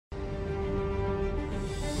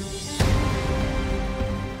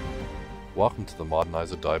Welcome to the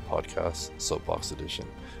Modernize or Die podcast, SoapBox edition.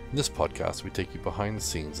 In this podcast, we take you behind the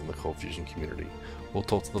scenes in the ColdFusion community. We'll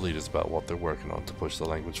talk to the leaders about what they're working on to push the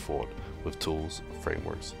language forward with tools,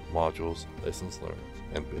 frameworks, modules, lessons learned,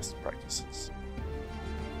 and best practices.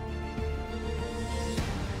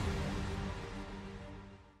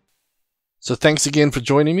 So thanks again for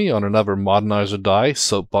joining me on another Modernize or Die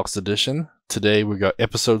SoapBox edition. Today we got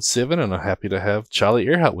episode 7, and I'm happy to have Charlie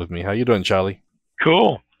Arehart with me. How you doing, Charlie?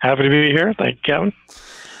 Cool. Happy to be here. Thank you, Gavin.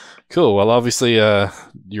 Cool. Well, obviously,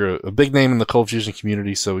 you're a big name in the ColdFusion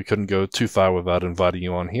community, so we couldn't go too far without inviting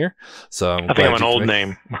you on here. So I think I'm an old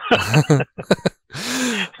name.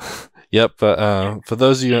 Yep. For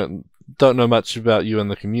those of you who don't know much about you in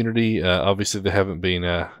the community, obviously they haven't been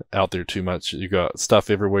out there too much. You got stuff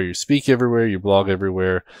everywhere. You speak everywhere. You blog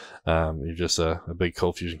everywhere. You're just a big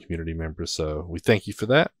ColdFusion community member. So we thank you for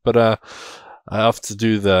that. But I have to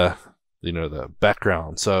do the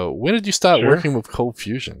background. So when did you start working with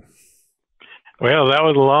ColdFusion? Well, that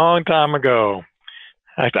was a long time ago.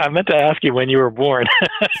 I meant to ask you when you were born.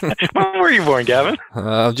 When were you born, Gavin?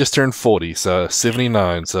 I just turned 40, so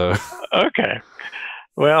 79. So okay.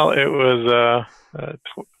 Well, it was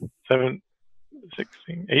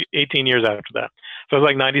 18 years after that. So it was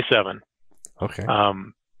like 97. Okay.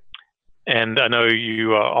 And I know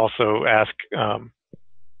you also ask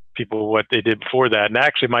people what they did before that, and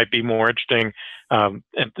actually might be more interesting, and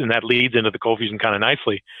that leads into the ColdFusion kind of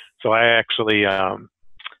nicely. So I actually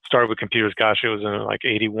started with computers, gosh, it was in like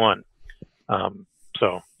 81.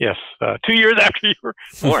 So yes, 2 years after you were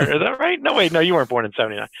born. Is that right? No, wait, no, you weren't born in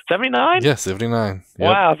 79. 79? Yeah, 79. Yep.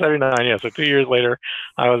 Wow, 79, yeah. So 2 years later,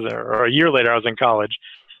 or a year later, I was in college,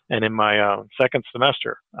 and in my second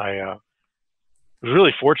semester, I was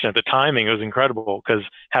really fortunate. The timing was incredible, because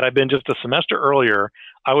had I been just a semester earlier,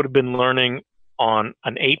 I would have been learning on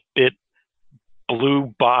an 8-bit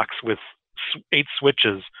blue box with 8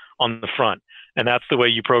 switches on the front. And that's the way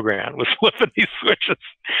you program, was flipping these switches.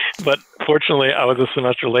 But fortunately, I was a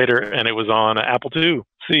semester later, and it was on Apple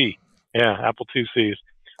IIc. Yeah, Apple IIcs.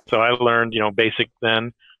 So I learned, BASIC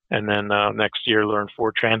then, and then next year learned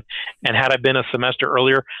Fortran. And had I been a semester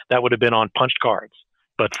earlier, that would have been on punched cards.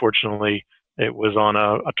 But fortunately, it was on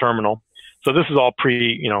a terminal. So this is all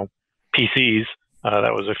PCs.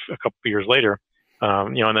 That was a couple of years later.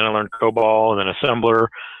 And then I learned COBOL and then assembler,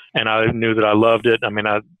 and I knew that I loved it. I mean,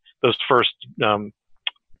 those first,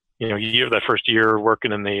 that first year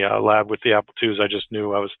working in the lab with the Apple IIs, I just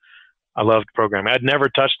knew I loved programming. I'd never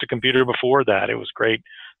touched a computer before that. It was great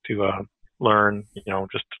to learn,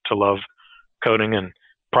 just to love coding and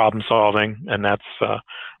problem solving, and that's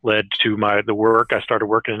led to the work. I started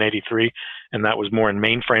working in '83, and that was more in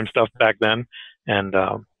mainframe stuff back then. And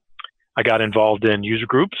I got involved in user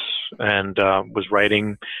groups and was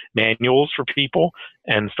writing manuals for people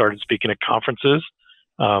and started speaking at conferences.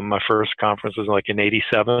 My first conference was like in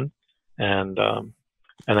 '87, and then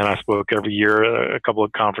I spoke every year at a couple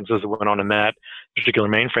of conferences that went on in that particular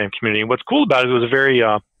mainframe community. And what's cool about it was a very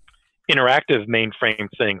interactive mainframe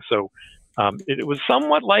thing. So it was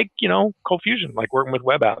somewhat like, ColdFusion, like working with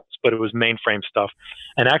web apps, but it was mainframe stuff.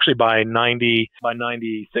 And actually by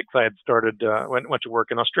 96, I had started, went to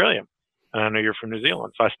work in Australia. And I know you're from New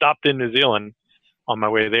Zealand. So I stopped in New Zealand on my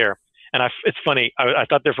way there. And it's funny, I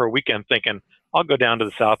thought there for a weekend thinking, I'll go down to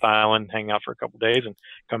the South Island, hang out for a couple of days, and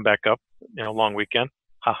come back up, long weekend.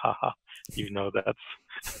 Ha, ha, ha.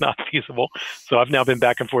 That's not feasible. So I've now been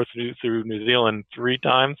back and forth through New Zealand 3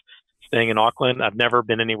 times, staying in Auckland. I've never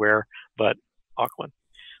been anywhere but Auckland.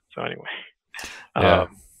 So anyway. Yeah.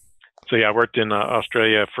 I worked in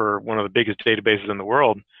Australia for one of the biggest databases in the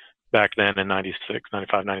world back then in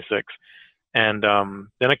 95, 96. And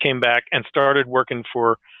then I came back and started working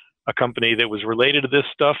for a company that was related to this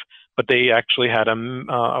stuff, but they actually had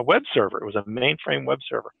a web server. It was a mainframe web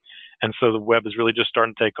server. And so the web is really just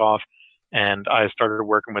starting to take off, and I started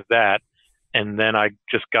working with that. And then I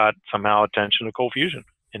just got somehow attention to ColdFusion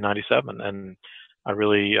in 97, and I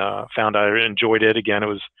really found I enjoyed it. Again, it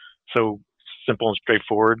was so simple and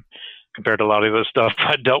straightforward compared to a lot of other stuff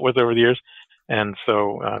I dealt with over the years. And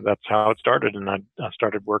so that's how it started. And I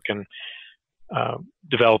started working,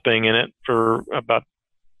 developing in it for about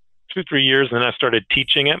 2-3 years, and then I started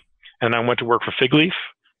teaching it. And I went to work for Figleaf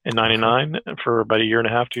in '99 for about a year and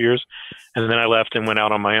a half, 2 years. And then I left and went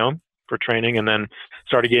out on my own for training, and then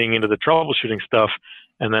started getting into the troubleshooting stuff.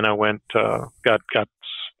 And then I went, got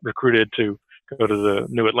recruited to go to the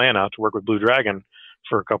New Atlanta to work with Blue Dragon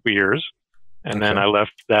for a couple of years. And then I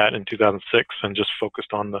left that in 2006 and just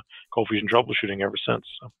focused on the ColdFusion troubleshooting ever since.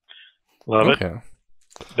 So love it.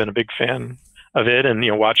 Been a big fan of it, and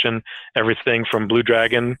watching everything from Blue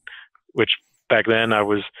Dragon, which back then I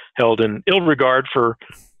was held in ill regard for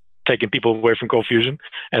taking people away from ColdFusion,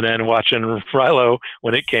 and then watching Rilo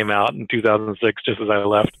when it came out in 2006, just as I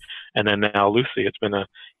left, and then now Lucy. It's been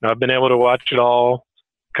I've been able to watch it all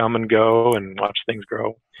come and go and watch things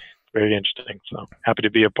grow. It's very interesting. So happy to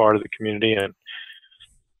be a part of the community and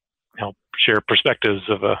help share perspectives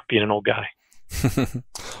of being an old guy.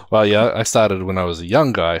 Well, yeah, I started when I was a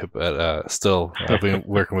young guy, but still, I've been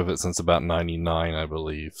working with it since about 99, I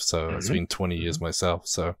believe. So it's been 20 years myself.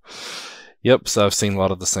 So, yep, so I've seen a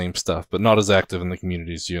lot of the same stuff, but not as active in the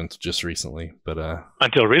community as you until just recently. But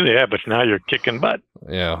until really, yeah, but now you're kicking butt.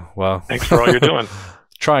 Yeah, well. Thanks for all you're doing.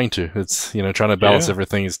 Trying to. It's, trying to balance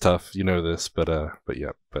everything is tough. You know this, but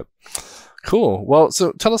yeah, but... Cool. Well,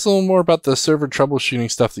 so tell us a little more about the server troubleshooting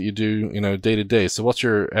stuff that you do, day to day. So what's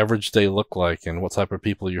your average day look like, and what type of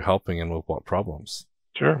people you're helping and with what problems?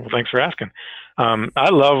 Sure. Well, thanks for asking. I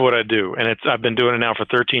love what I do, and I've been doing it now for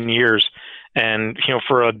 13 years. And,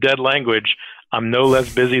 for a dead language, I'm no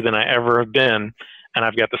less busy than I ever have been. And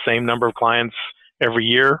I've got the same number of clients every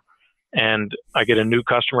year, and I get a new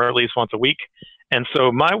customer at least once a week. And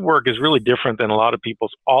so my work is really different than a lot of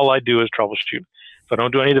people's. All I do is troubleshoot. So I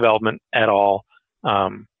don't do any development at all.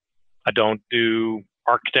 I don't do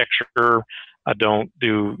architecture. I don't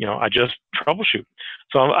do, I just troubleshoot.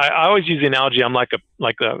 So I always use the analogy. I'm like a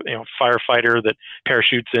firefighter that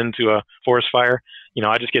parachutes into a forest fire.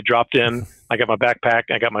 I just get dropped in. I got my backpack,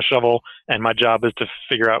 I got my shovel, and my job is to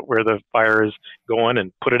figure out where the fire is going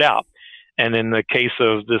and put it out. And in the case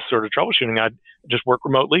of this sort of troubleshooting, I just work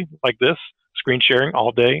remotely like this, screen sharing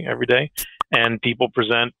all day, every day. And people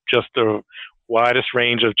present just the widest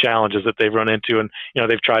range of challenges that they've run into, and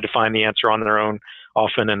they've tried to find the answer on their own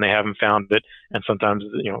often, and they haven't found it. And sometimes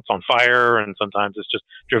it's on fire, and sometimes it's just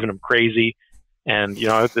driven them crazy. And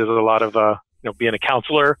there's a lot of being a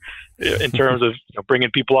counselor in terms of bringing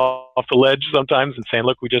people off the ledge sometimes and saying,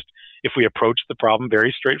 look, if we approach the problem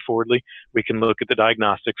very straightforwardly, we can look at the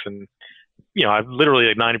diagnostics, and I literally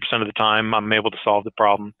like 90% of the time I'm able to solve the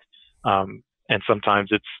problem. And sometimes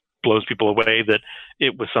it's blows people away that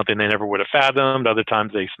it was something they never would have fathomed. Other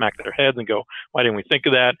times they smack their heads and go, why didn't we think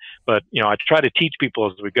of that? But, I try to teach people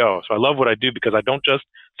as we go. So I love what I do because I don't just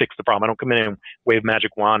fix the problem. I don't come in and wave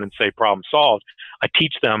magic wand and say problem solved. I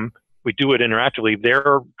teach them. We do it interactively.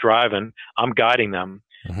 They're driving. I'm guiding them.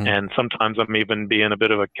 And sometimes I'm even being a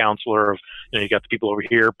bit of a counselor of, you got the people over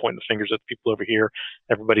here pointing the fingers at the people over here.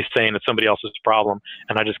 Everybody's saying it's somebody else's problem.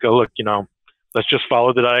 And I just go, look, let's just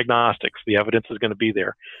follow the diagnostics. The evidence is going to be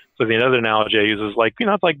there. So the other analogy I use is like,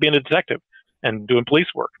 it's like being a detective and doing police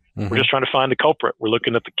work. We're just trying to find the culprit. We're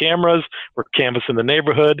looking at the cameras. We're canvassing the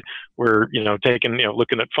neighborhood. We're,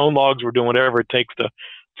 looking at phone logs. We're doing whatever it takes to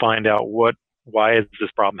find out why is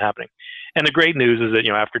this problem happening. And the great news is that,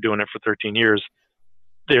 after doing it for 13 years,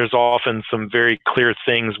 there's often some very clear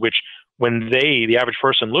things which when the average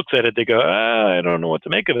person looks at it, they go, I don't know what to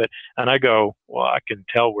make of it. And I go, well, I can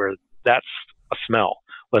tell where that's a smell.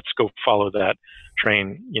 Let's go follow that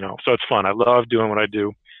train, so it's fun. I love doing what I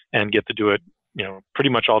do and get to do it, pretty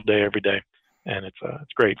much all day, every day. And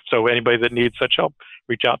it's great. So anybody that needs such help,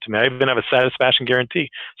 reach out to me. I even have a satisfaction guarantee.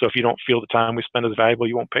 So if you don't feel the time we spend is valuable,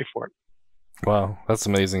 you won't pay for it. Wow, that's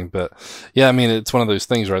amazing. But yeah, I mean, it's one of those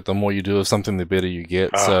things, right? The more you do of something, the better you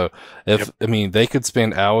get. So they could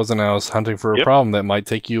spend hours and hours hunting for a problem that might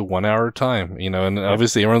take you 1 hour time, and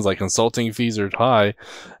obviously everyone's like consulting fees are high.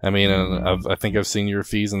 I mean, and I think I've seen your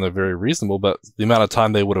fees and they're very reasonable, but the amount of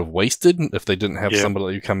time they would have wasted if they didn't have somebody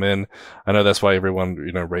let you come in. I know that's why everyone,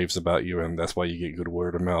 raves about you, and that's why you get good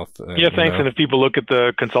word of mouth. Thanks. And if people look at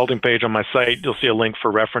the consulting page on my site, you'll see a link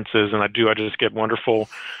for references, and I just get wonderful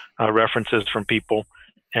references from people,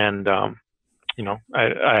 and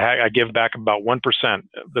I give back about 1%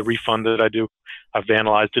 of the refund that I do. I've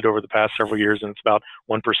analyzed it over the past several years, and it's about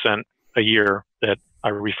 1% a year that I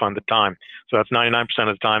refund the time. So that's 99% of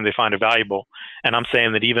the time they find it valuable. And I'm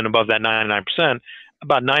saying that even above that 99%,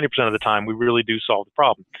 about 90% of the time we really do solve the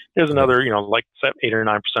problem. There's another, like 8 or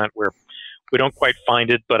 9% where we don't quite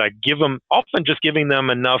find it, but I give them, often just giving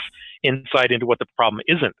them enough insight into what the problem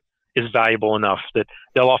isn't, is valuable enough that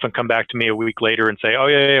they'll often come back to me a week later and say, oh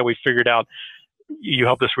yeah, we figured out, you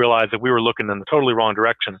helped us realize that we were looking in the totally wrong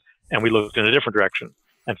direction, and we looked in a different direction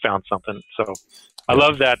and found something. So I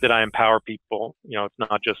love that I empower people. It's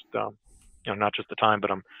not just, not just the time, but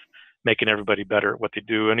I'm making everybody better at what they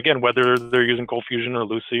do. And again, whether they're using ColdFusion or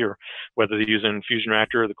Lucy, or whether they're using Fusion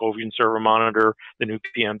Reactor, the ColdFusion Server Monitor, the new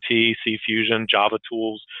PMT, CFusion, Java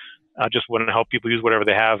tools, I just want to help people use whatever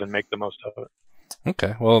they have and make the most of it.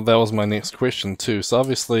 Okay, well, that was my next question too. So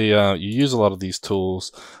obviously, you use a lot of these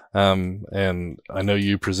tools, and I know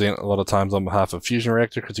you present a lot of times on behalf of Fusion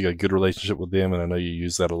Reactor because you got a good relationship with them, and I know you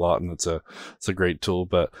use that a lot, and it's a great tool.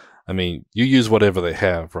 But I mean, you use whatever they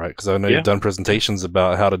have, right? Because I know you've done presentations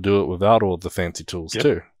about how to do it without all the fancy tools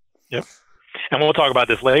too. Yep. And we'll talk about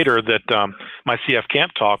this later. That my CF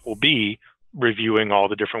Camp talk will be reviewing all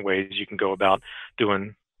the different ways you can go about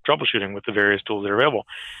doing troubleshooting with the various tools that are available.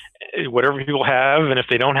 Whatever people have, and if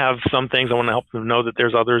they don't have some things, I want to help them know that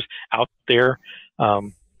there's others out there.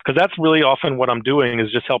 Because that's really often what I'm doing,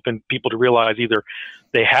 is just helping people to realize either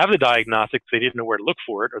they have the diagnostics, they didn't know where to look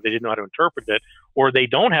for it, or they didn't know how to interpret it, or they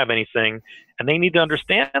don't have anything, and they need to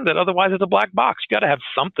understand that otherwise it's a black box. You got to have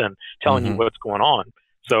something telling you what's going on.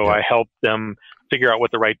 So I help them figure out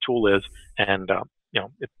what the right tool is, and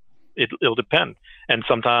it'll depend. And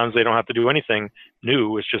sometimes they don't have to do anything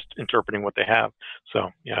new. It's just interpreting what they have. So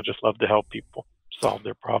yeah, I just love to help people solve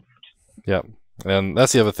their problems. Yeah. And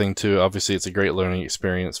that's the other thing too. Obviously, it's a great learning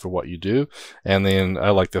experience for what you do, and then I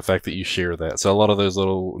like the fact that you share that. So a lot of those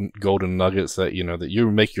little golden nuggets that that you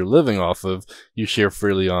make your living off of, you share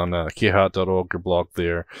freely on Arehart.org, your blog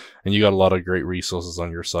there, and you got a lot of great resources on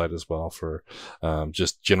your site as well for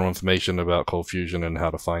just general information about ColdFusion and how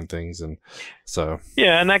to find things. And so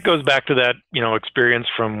yeah, and that goes back to that experience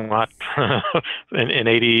from what in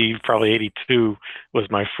 80, probably 82 was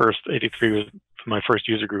my first. 83 was my first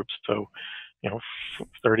user group. So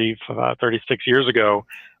 36 years ago,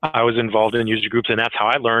 I was involved in user groups, and that's how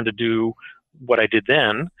I learned to do what I did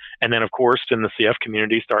then. And then, of course, in the CF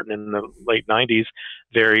community, starting in the late 90s,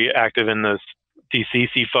 very active in the DC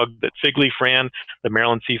CFUG that Fig Leaf ran, the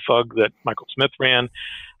Maryland CFUG that Michael Smith ran,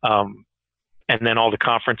 and then all the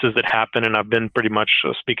conferences that happen. And I've been pretty much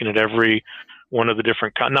speaking at every one of the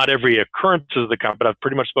different, not every occurrence of the conference, but I've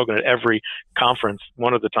pretty much spoken at every conference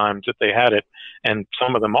one of the times that they had it, and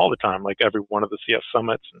some of them all the time, like every one of the CF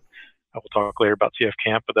summits. And I will talk later about CF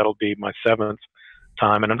Camp, but that'll be my 7th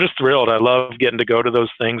time. And I'm just thrilled. I love getting to go to those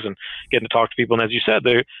things and getting to talk to people. And as you said,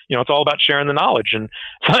 it's all about sharing the knowledge. And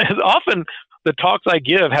often the talks I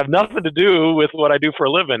give have nothing to do with what I do for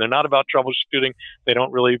a living and not about troubleshooting. They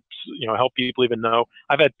don't really, help people even know.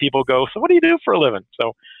 I've had people go, "So what do you do for a living?"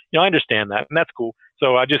 So, I understand that, and that's cool.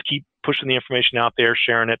 So I just keep pushing the information out there,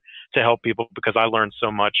 sharing it to help people, because I learned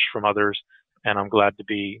so much from others, and I'm glad to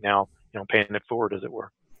be now, paying it forward, as it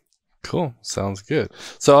were. Cool. Sounds good.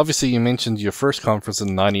 So obviously you mentioned your first conference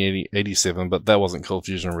in 1987, but that wasn't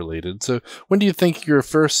ColdFusion related. So when do you think your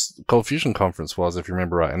first ColdFusion conference was, if you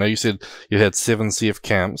remember right? I know you said you had 7 CF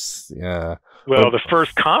camps. Well, the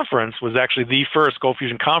first conference was actually the first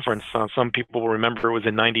ColdFusion conference. Some people will remember it was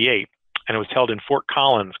in 98, and it was held in Fort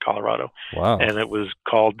Collins, Colorado. Wow. And it was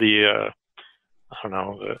called the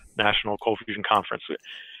National ColdFusion Conference.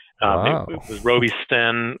 Wow. It was Roby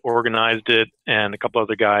Sten organized it, and a couple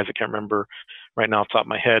other guys. I can't remember right now off the top of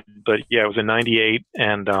my head, but yeah, it was in 98,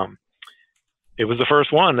 and it was the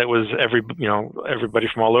first one that was everybody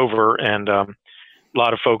from all over, and a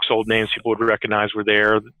lot of folks, old names people would recognize were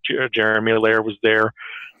there. Jeremy Allaire was there,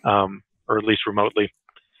 or at least remotely.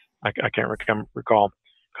 I can't recall,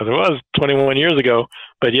 because it was 21 years ago.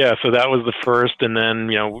 But yeah, so that was the first, and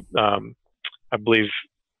then I believe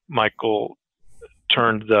Michael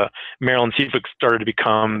turned the Maryland CFUG started to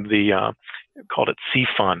become the called it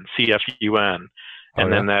CFUN, CFUN,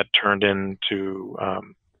 and then that turned into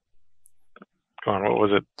what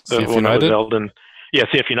was it? CF United? Yeah,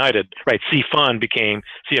 CF United. Right, CFUN became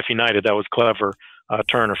CF United. That was clever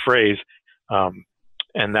turn of phrase,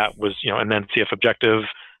 and that was and then CF Objective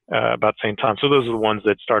about the same time. So those are the ones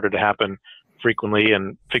that started to happen frequently,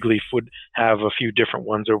 and Fig Leaf would have a few different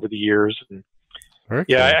ones over the years. And okay.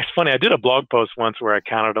 Yeah, it's funny. I did a blog post once where I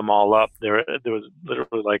counted them all up. There was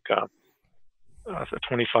literally like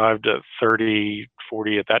 25 to 30,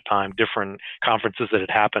 40 at that time, different conferences that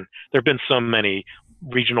had happened. There have been so many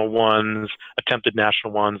regional ones, attempted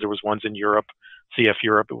national ones. There was ones in Europe, CF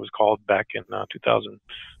Europe, it was called back in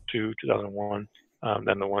 2002, 2001.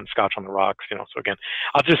 Then the one Scotch on the Rocks, So again,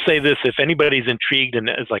 I'll just say this: if anybody's intrigued and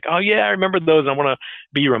is like, "Oh yeah, I remember those," I want to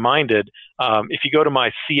be reminded. If you go to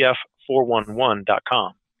my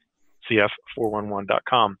CF411.com,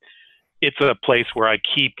 CF411.com, it's a place where I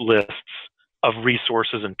keep lists of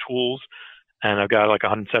resources and tools, and I've got like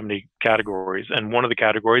 170 categories. And one of the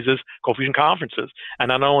categories is ColdFusion conferences,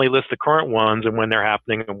 and I not only list the current ones and when they're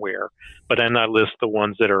happening and where, but then I list the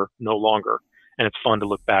ones that are no longer. And it's fun to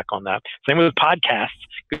look back on that. Same with podcasts.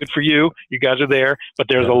 Good for you. You guys are there. But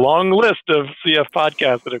there's a long list of CF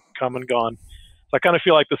podcasts that have come and gone. So I kind of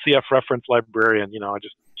feel like the CF reference librarian. I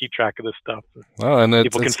just keep track of this stuff. Well, and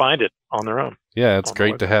people can find it on their own. Yeah, it's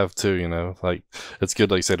great to have too. Like it's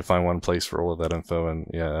good, like you say, to find one place for all of that info. And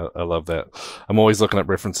yeah, I love that. I'm always looking at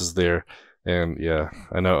references there. And yeah,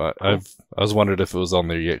 I know I was wondering if it was on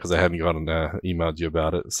there yet because I hadn't gone and emailed you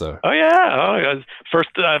about it. So. Oh yeah, first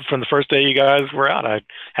from the first day you guys were out, I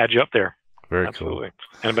had you up there. Very Absolutely.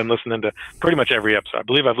 Cool. And I've been listening to pretty much every episode. I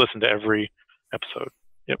believe I've listened to every episode.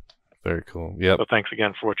 Yep. Very cool. Yep. So thanks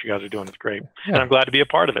again for what you guys are doing. It's great, yeah. and I'm glad to be a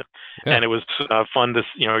part of it. Yeah. And it was fun to,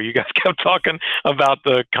 you guys kept talking about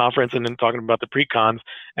the conference and then talking about the pre-cons,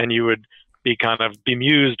 and you would be kind of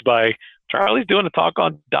bemused by Charlie's doing a talk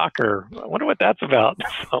on Docker. I wonder what that's about.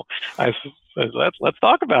 So I said, let's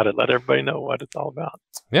talk about it. Let everybody know what it's all about.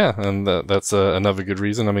 Yeah, and that's another good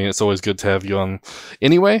reason. I mean, it's always good to have you on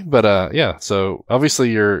anyway. But yeah, so obviously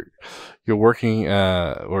you're working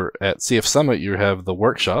or at CF Summit. You have the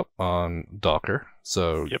workshop on Docker.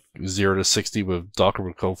 So yep. 0 to 60 with Docker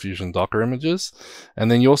with ColdFusion Docker Images, and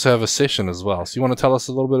then you also have a session as well. So you want to tell us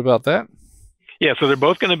a little bit about that? Yeah, so they're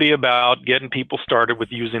both going to be about getting people started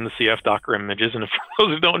with using the CF Docker images. And for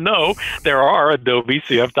those who don't know, there are Adobe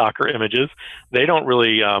CF Docker images. They don't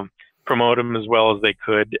really promote them as well as they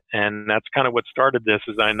could, and that's kind of what started this.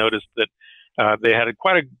 Is I noticed that they had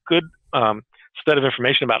quite a good set of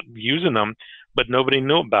information about using them, but nobody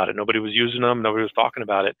knew about it. Nobody was using them. Nobody was talking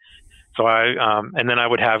about it. So and then I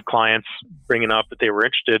would have clients bringing up that they were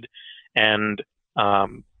interested, and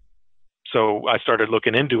so I started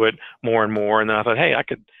looking into it more and more, and then I thought, hey, I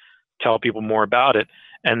could tell people more about it.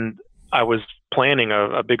 And I was planning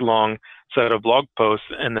a big, long set of blog posts,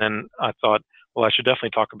 and then I thought, well, I should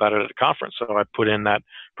definitely talk about it at a conference. So I put in that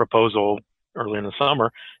proposal early in the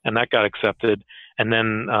summer, and that got accepted. And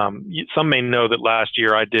then some may know that last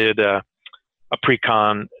year I did a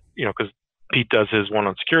pre-con, because Pete does his one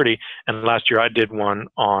on security, and last year I did one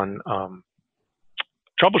on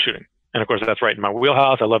troubleshooting. And of course, that's right in my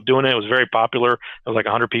wheelhouse. I love doing it. It was very popular. It was like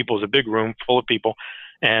 100 people. It was a big room full of people.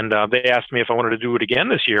 And they asked me if I wanted to do it again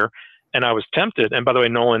this year. And I was tempted. And by the way,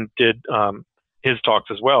 Nolan did his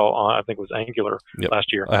talks as well. I think it was Angular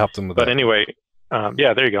last year. I helped him with that. But anyway,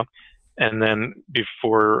 yeah, there you go. And then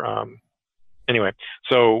before, anyway,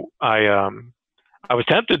 so I was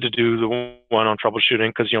tempted to do the one on troubleshooting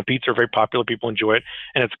because, Pete's are very popular. People enjoy it.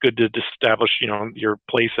 And it's good to establish, your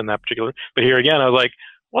place in that particular. But here again, I was like,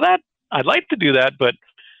 well, I'd like to do that, but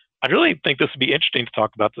I really think this would be interesting to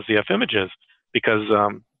talk about the CF images because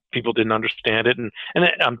people didn't understand it.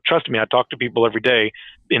 And trust me, I talk to people every day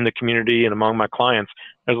in the community and among my clients.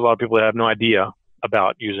 There's a lot of people that have no idea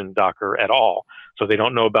about using Docker at all. So they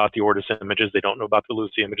don't know about the Ortus images. They don't know about the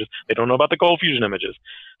Lucy images. They don't know about the ColdFusion images.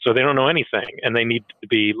 So they don't know anything, and they need to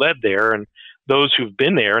be led there. And those who've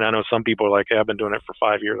been there, and I know some people are like, hey, I've been doing it for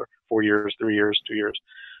 5 years, or 4 years, 3 years, 2 years.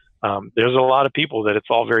 There's a lot of people that it's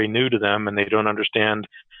all very new to them, and they don't understand,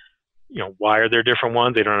 why are there different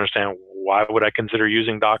ones? They don't understand why would I consider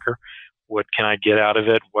using Docker? What can I get out of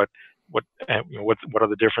it? What are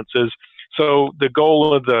the differences? So the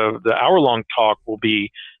goal of the hour-long talk will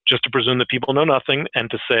be just to presume that people know nothing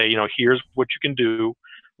and to say, here's what you can do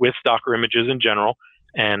with Docker images in general.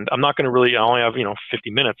 And I'm not going to really, I only have,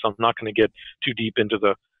 50 minutes. I'm not going to get too deep into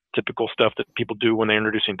the typical stuff that people do when they're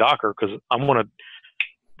introducing Docker because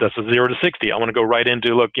that's a 0 to 60. I want to go right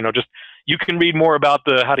into, look, just you can read more about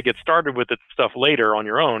how to get started with it stuff later on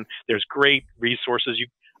your own. There's great resources.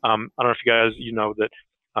 I don't know if you guys, know that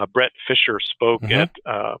Brett Fisher spoke at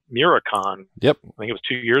Miracon. Yep. I think it was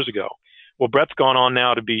 2 years ago. Well, Brett's gone on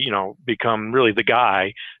now to be, become really the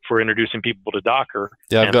guy for introducing people to Docker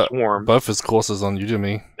and Swarm. Both his courses on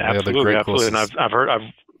Udemy. Absolutely, absolutely. And I've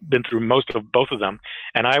been through most of both of them,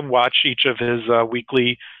 and I watch each of his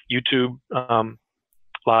weekly YouTube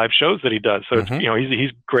live shows that he does. So it's,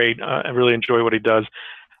 he's great. I really enjoy what he does.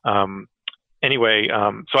 Anyway,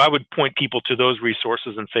 so I would point people to those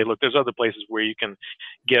resources and say, look, there's other places where you can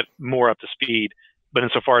get more up to speed. But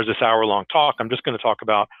insofar as this hour-long talk, I'm just going to talk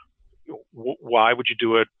about why would you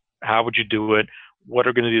do it, how would you do it, what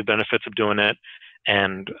are going to be the benefits of doing it,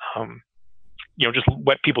 and just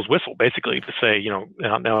wet people's whistle, basically, to say,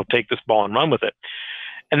 now take this ball and run with it.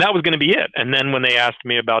 And that was going to be it. And then when they asked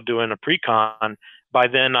me about doing a pre-con, by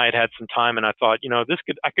then I had some time, and I thought,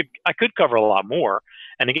 I could cover a lot more.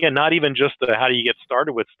 And again, not even just the how do you get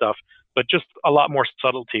started with stuff, but just a lot more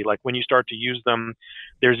subtlety. Like when you start to use them,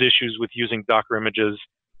 there's issues with using Docker images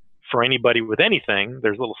for anybody with anything.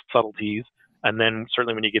 There's little subtleties. And then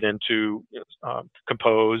certainly when you get into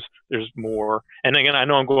Compose, there's more. And again, I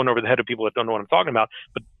know I'm going over the head of people that don't know what I'm talking about,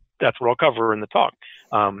 but that's what I'll cover in the talk.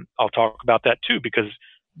 I'll talk about that too, because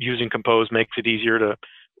using Compose makes it easier to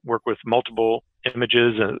work with multiple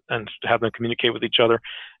images and have them communicate with each other.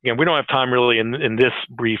 Again, we don't have time really in this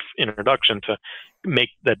brief introduction to make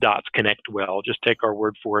the dots connect well. Just take our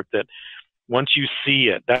word for it that once you see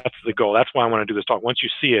it, that's the goal. That's why I want to do this talk. Once you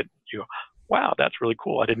see it, you go, wow, that's really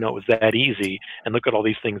cool. I didn't know it was that easy. And look at all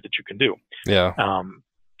these things that you can do. Yeah.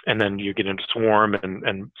 And then you get into Swarm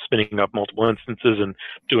and spinning up multiple instances and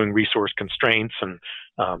doing resource constraints and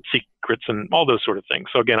secrets and all those sort of things.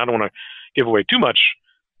 So again, I don't want to give away too much.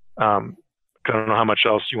 I don't know how much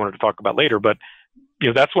else you wanted to talk about later, but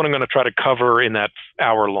that's what I'm going to try to cover in that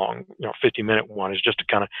hour-long, 50-minute one, is just to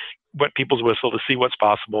kind of wet people's whistle to see what's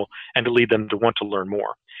possible and to lead them to want to learn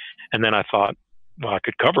more. And then I thought, well, I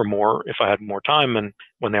could cover more if I had more time. And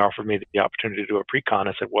when they offered me the opportunity to do a pre-con,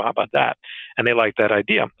 I said, well, how about that? And they liked that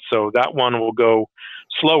idea. So that one will go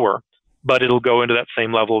slower, but it'll go into that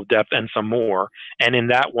same level of depth and some more. And in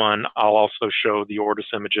that one, I'll also show the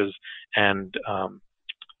Ortus images and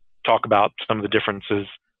talk about some of the differences.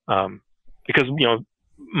 Because,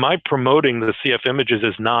 my promoting the CF images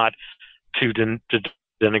is not to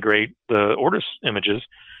denigrate the Ortus images.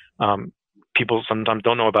 People sometimes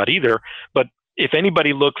don't know about either, but if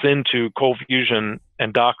anybody looks into ColdFusion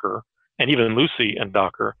and Docker, and even Lucy and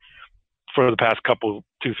Docker, for the past couple,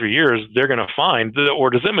 2-3 years, they're going to find the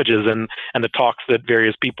Ortus images and the talks that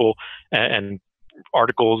various people and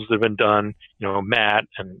articles that have been done, Matt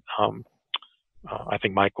and I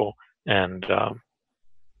think Michael and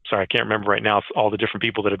sorry, I can't remember right now all the different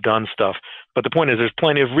people that have done stuff. But the point is, there's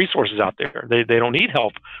plenty of resources out there. They don't need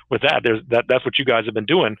help with that. That's what you guys have been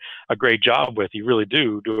doing a great job with. You really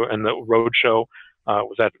do. And the Roadshow,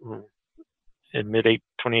 was that in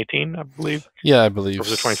mid-2018, I believe? Yeah, I believe. Or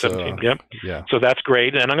was it 2017? Yep. Yeah. So that's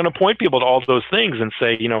great. And I'm going to point people to all those things and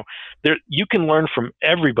say, you can learn from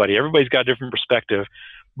everybody. Everybody's got a different perspective.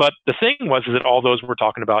 But the thing is that all those were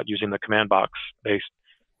talking about using the command box based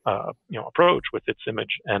approach with its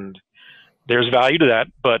image, and there's value to that.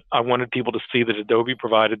 But I wanted people to see that Adobe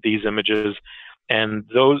provided these images, and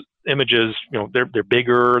those images, they're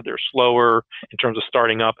bigger, they're slower in terms of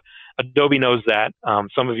starting up. Adobe knows that.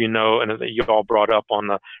 Some of you know, and that you all brought up on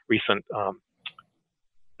the recent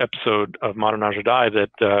episode of Modernize or Die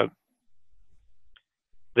that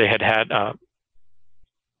they had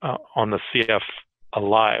on the CF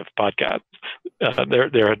Alive podcast.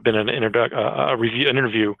 There had been an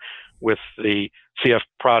interview with the CF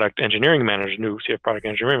product engineering manager, new CF product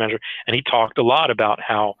engineering manager, and he talked a lot about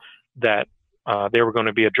how that they were going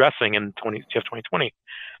to be addressing in CF 2020,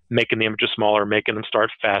 making the images smaller, making them start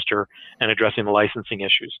faster, and addressing the licensing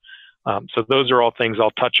issues. So those are all things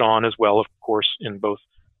I'll touch on as well, of course, in both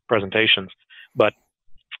presentations. But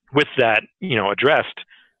with that, addressed,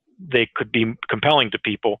 they could be compelling to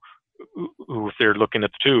people who, if they're looking at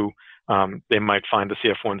the two, they might find the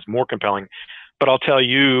CF ones more compelling. But I'll tell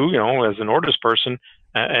you, as an Ortus person,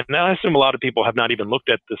 and I assume a lot of people have not even looked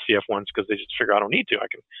at the CF ones because they just figure I don't need to. I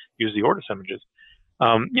can use the Ortus images.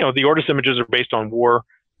 The Ortus images are based on war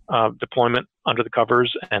deployment under the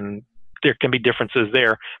covers, and there can be differences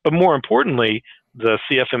there. But more importantly, the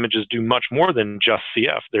CF images do much more than just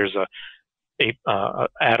CF. There's a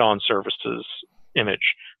add-on services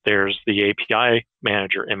image. There's the API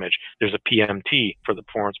manager image. There's a PMT for the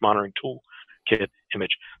performance monitoring toolkit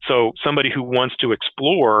image. So somebody who wants to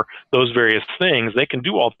explore those various things, they can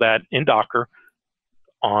do all that in Docker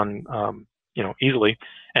on easily.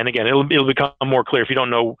 And again, it'll become more clear. If you don't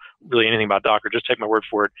know really anything about Docker, just take my word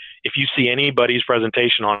for it. If you see anybody's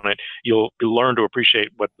presentation on it, you'll learn to appreciate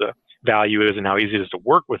what the value is and how easy it is to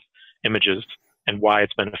work with images and why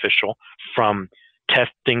it's beneficial, from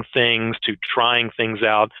testing things to trying things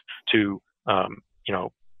out to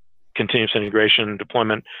continuous integration,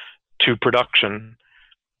 deployment to production.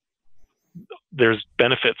 There's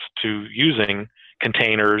benefits to using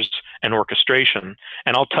containers and orchestration,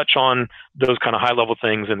 and I'll touch on those kind of high level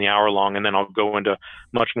things in the hour long, and then I'll go into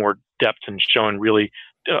much more depth and showing really.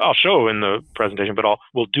 I'll show in the presentation, but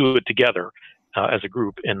we'll do it together as a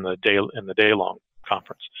group in the day long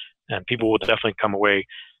conference, and people will definitely come away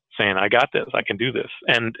saying, I got this, I can do this.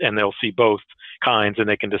 And they'll see both kinds, and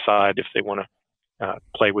they can decide if they want to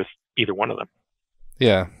play with either one of them.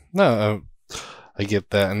 Yeah, no, I get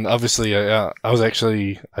that. And obviously, I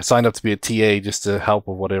signed up to be a TA just to help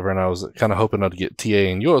or whatever, and I was kind of hoping I'd get TA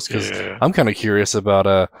in yours, because I'm kind of curious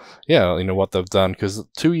about, what they've done. Because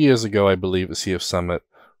 2 years ago, I believe at CF Summit,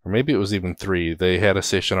 or maybe it was even 3, they had a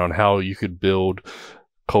session on how you could build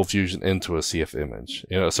ColdFusion into a CF image,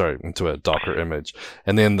 into a Docker image.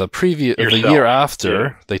 And then the year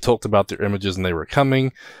after, they talked about their images and they were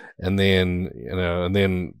coming. And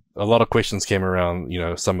then, a lot of questions came around,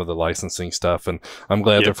 some of the licensing stuff, and I'm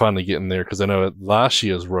glad they're finally getting there, because I know at last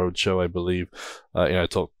year's roadshow, I believe, I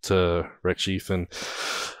talked to Rex Chief and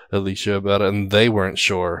Alicia about it, and they weren't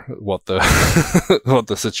sure what the what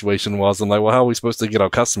the situation was. I'm like, well, how are we supposed to get our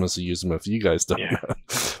customers to use them if you guys don't know?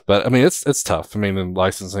 But I mean, it's tough. I mean, in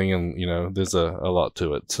licensing, and there's a lot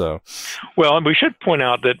to it. So, well, and we should point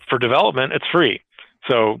out that for development, it's free.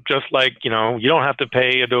 So just like, you don't have to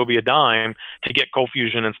pay Adobe a dime to get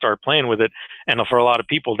ColdFusion and start playing with it. And for a lot of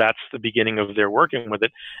people, that's the beginning of their working with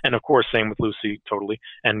it. And of course, same with Lucy, totally.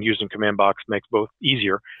 And using Command Box makes both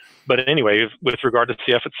easier. But anyway, with regard to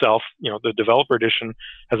CF itself, the developer edition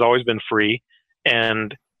has always been free.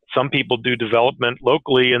 And some people do development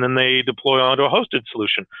locally and then they deploy onto a hosted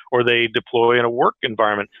solution, or they deploy in a work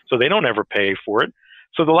environment. So they don't ever pay for it.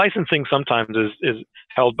 So the licensing sometimes is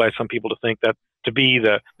held by some people to think that to be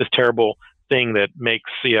this terrible thing that makes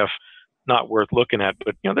CF not worth looking at.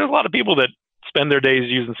 But there's a lot of people that spend their days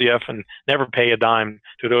using CF and never pay a dime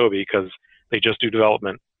to Adobe because they just do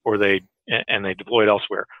development, or they deploy it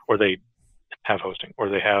elsewhere, or they have hosting, or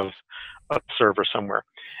they have a server somewhere.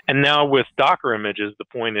 And now with Docker images, the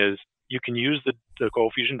point is you can use the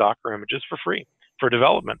ColdFusion Docker images for free for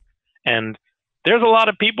development. And there's a lot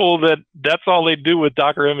of people that's all they do with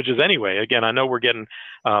Docker images anyway. Again, I know we're getting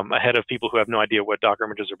ahead of people who have no idea what Docker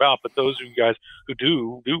images are about, but those of you guys who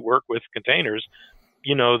do work with containers,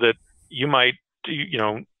 that you might do,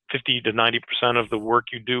 50 to 90% of the work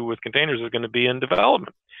you do with containers is going to be in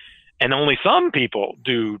development. And only some people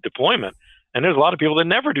do deployment. And there's a lot of people that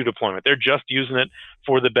never do deployment. They're just using it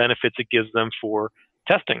for the benefits it gives them for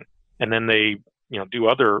testing. And then they do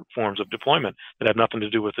other forms of deployment that have nothing to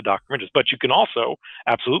do with the Docker images. But you can also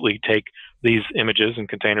absolutely take these images and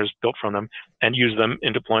containers built from them and use them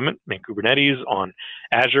in deployment in Kubernetes, on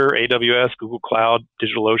Azure, AWS, Google Cloud,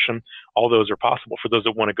 DigitalOcean. All those are possible for those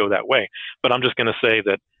that want to go that way. But I'm just going to say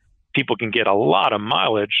that people can get a lot of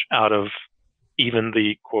mileage out of even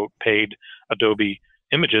the, quote, paid Adobe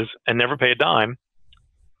images and never pay a dime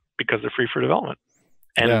because they're free for development.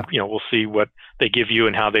 And, we'll see what they give you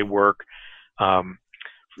and how they work.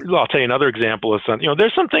 I'll tell you another example of something.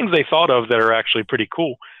 There's some things they thought of that are actually pretty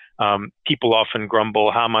cool. People often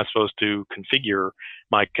grumble, how am I supposed to configure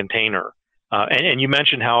my container? And you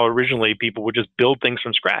mentioned how originally people would just build things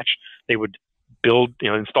from scratch. They would build,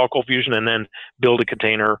 install ColdFusion and then build a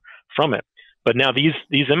container from it. But now these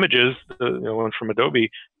images, the ones from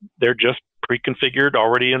Adobe, they're just pre-configured,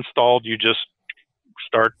 already installed. You just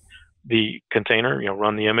start the container,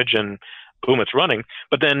 run the image, and boom, it's running.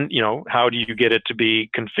 But then, how do you get it to be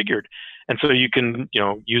configured? And so you can,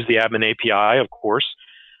 use the admin API, of course.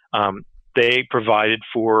 They provided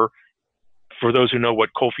for those who know what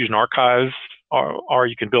ColdFusion archives are,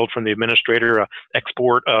 you can build from the administrator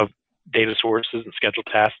export of data sources and scheduled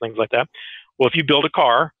tasks, things like that. Well, if you build a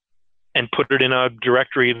car and put it in a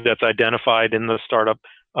directory that's identified in the startup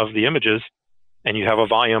of the images, and you have a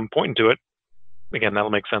volume pointing to it, again, that'll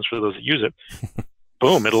make sense for those that use it.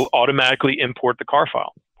 Boom, it'll automatically import the car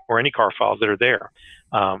file or any car files that are there.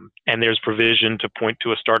 And there's provision to point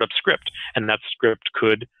to a startup script, and that script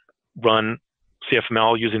could run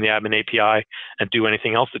CFML using the admin API and do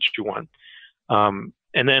anything else that you want.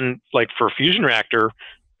 And then, like for Fusion Reactor,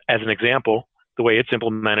 as an example, the way it's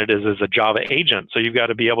implemented is as a Java agent. So you've got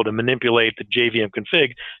to be able to manipulate the JVM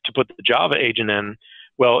config to put the Java agent in.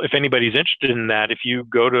 Well, if anybody's interested in that, if you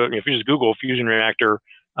just Google Fusion Reactor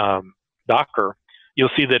Docker, you'll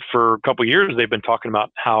see that for a couple of years they've been talking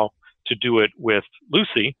about how to do it with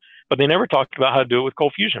Lucy, but they never talked about how to do it with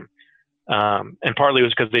ColdFusion. And partly it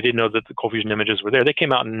was because they didn't know that the ColdFusion images were there. They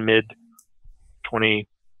came out in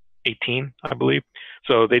mid-2018, I believe.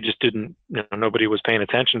 So they just didn't, nobody was paying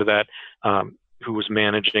attention to that, who was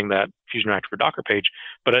managing that Fusion Reactor Docker page.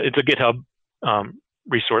 But it's a GitHub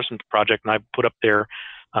resource and project, and I put up there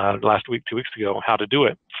last week, 2 weeks ago, how to do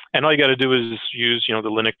it. And all you got to do is use, the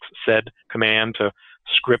Linux sed command to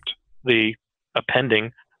script the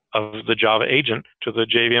appending of the Java agent to the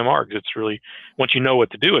JVM args. It's really, once you know what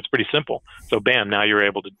to do, it's pretty simple. So bam, now you're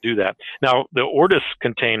able to do that. Now the Ortus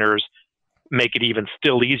containers make it even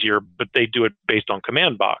still easier, but they do it based on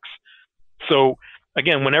Command Box. So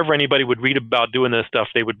again, whenever anybody would read about doing this stuff,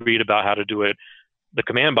 they would read about how to do it the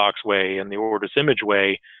Command Box way and the Ortus image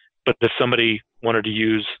way. But if somebody wanted to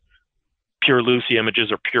use pure Lucy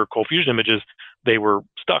images or pure ColdFusion images, they were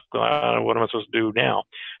stuck. What am I supposed to do now?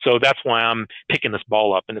 So that's why I'm picking this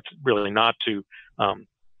ball up. And it's really not to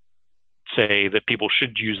say that people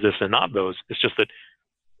should use this and not those. It's just that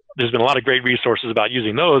there's been a lot of great resources about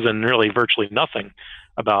using those and really virtually nothing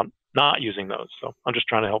about not using those. So I'm just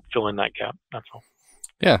trying to help fill in that gap. That's all.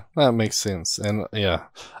 Yeah, that makes sense. And yeah,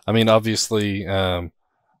 I mean, obviously,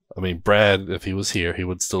 I mean, Brad, if he was here, he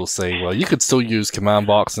would still say, well, you could still use command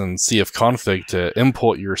box and CF to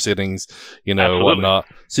import your settings, Absolutely. whatnot.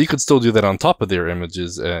 So you could still do that on top of their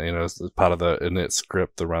images, as part of the init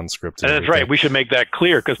script, the run script, and And that's right. everything. We should make that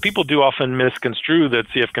clear because people do often misconstrue that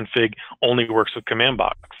CFconfig only works with command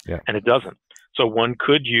box, Yeah. and it doesn't. So one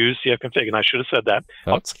could use CFconfig, and I should have said that.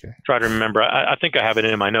 Oh, I'll that's okay. try to remember. I think I have it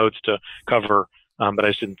in my notes to cover, but I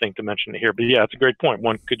just didn't think to mention it here. But yeah, it's a great point.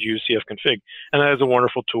 One could use CFconfig, and that is a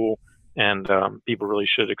wonderful tool, and people really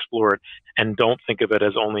should explore it and don't think of it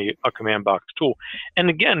as only a command box tool. And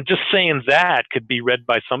again, just saying that could be read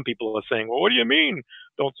by some people as saying, well, what do you mean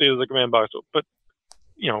don't see it as a command box tool? But,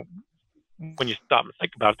 when you stop and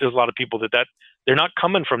think about it, there's a lot of people that they're not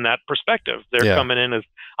coming from that perspective. They're coming in as,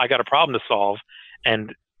 I got a problem to solve.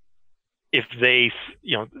 And if they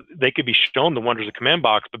could be shown the wonders of command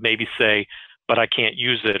box, but maybe say, but I can't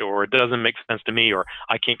use it, or it doesn't make sense to me, or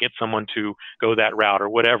I can't get someone to go that route, or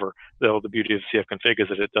whatever. Though the beauty of CFconfig is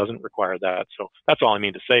that it doesn't require that. So that's all I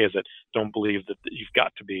mean to say is that don't believe that you've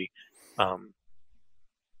got to be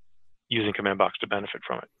using command box to benefit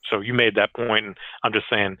from it. So you made that point, and I'm just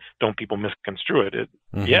saying, don't people misconstrue it.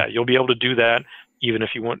 Yeah, you'll be able to do that even if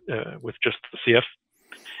you want with just the CF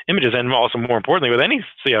images, and also more importantly with any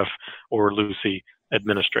CF or Lucy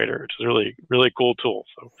administrator. It's a really, really cool tool.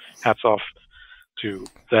 So hats off to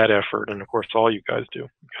that effort, and of course all you guys do.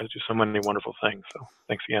 You guys do so many wonderful things. So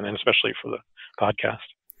thanks again, and especially for the podcast.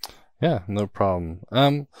 Yeah, no problem.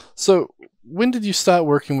 So when did you start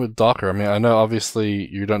working with Docker? I mean, I know obviously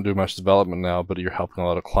you don't do much development now, but you're helping a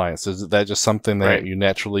lot of clients. Is that just something that you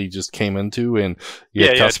naturally just came into, and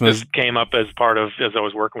customers? It just came up as part of, as I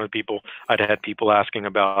was working with people, I'd had people asking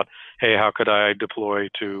about, hey, how could I deploy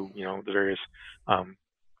to, the various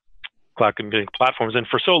cloud computing platforms? And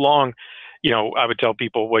for so long, I would tell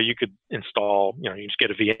people, well, you could install, you just get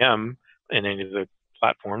a VM in any of the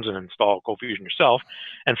platforms and install ColdFusion yourself.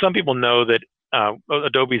 And some people know that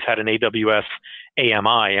Adobe's had an AWS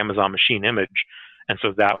AMI, Amazon Machine Image, and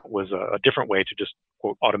so that was a different way to just,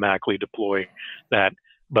 quote, automatically deploy that.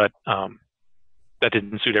 But that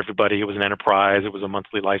didn't suit everybody. It was an enterprise. It was a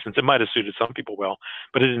monthly license. It might have suited some people well,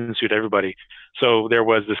 but it didn't suit everybody. So there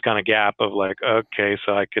was this kind of gap of like, okay,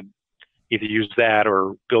 so I could either use that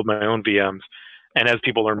or build my own VMs. And as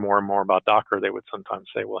people learn more and more about Docker, they would sometimes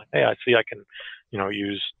say, well, hey, I see I can,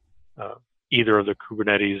 use either of the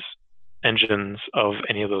Kubernetes engines of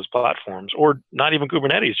any of those platforms, or not even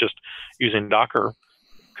Kubernetes, just using Docker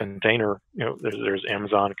container. There's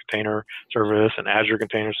Amazon Container Service and Azure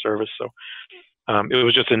Container Service. So it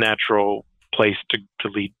was just a natural place to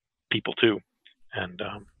lead people to. And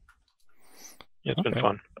it's been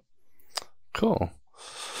fun. Cool.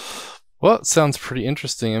 Well, it sounds pretty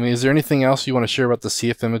interesting. I mean, is there anything else you want to share about the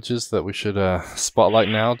CF images that we should spotlight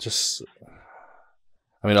now?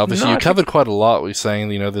 Obviously you covered quite a lot. We're saying,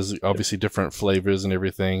 there's obviously different flavors and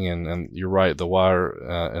everything, and you're right, the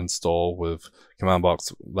wire install with command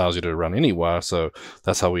box allows you to run any wire, so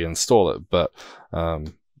that's how we install it. But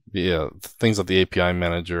yeah, things like the API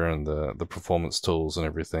manager and the performance tools and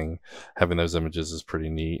everything, having those images is pretty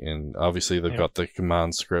neat. And obviously they've got the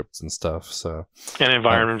command scripts and stuff. So and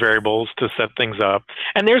environment variables to set things up.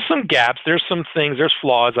 And there's some gaps, there's some things, there's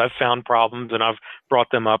flaws. I've found problems and I've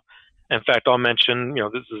brought them up. In fact, I'll mention,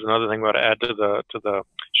 this is another thing I want to add to the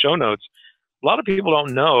show notes. A lot of people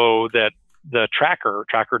don't know that the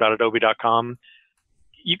tracker.adobe.com,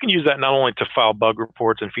 you can use that not only to file bug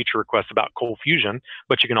reports and feature requests about ColdFusion,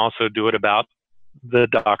 but you can also do it about the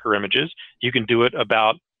Docker images. You can do it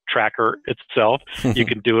about Tracker itself. You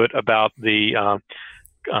can do it about the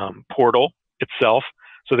portal itself.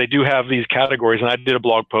 So they do have these categories, and I did a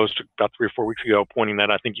blog post about 3 or 4 weeks ago pointing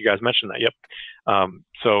that. I think you guys mentioned that. Yep.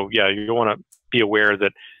 So yeah, you want to be aware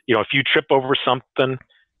that if you trip over something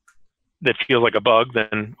that feels like a bug,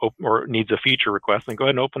 then or needs a feature request, then go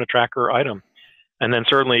ahead and open a Tracker item. And then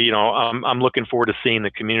certainly, I'm looking forward to seeing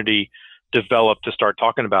the community develop to start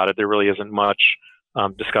talking about it. There really isn't much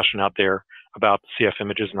discussion out there about the CF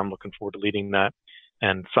images, and I'm looking forward to leading that.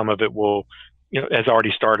 And some of it will, has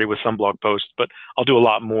already started with some blog posts, but I'll do a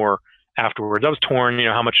lot more afterwards. I was torn,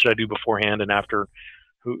 how much should I do beforehand and after,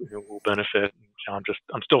 who will benefit. I'm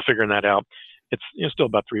still figuring that out. It's still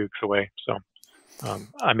about 3 weeks away, so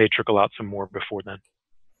I may trickle out some more before then.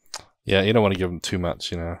 Yeah, you don't want to give them too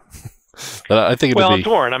much, But I think I'm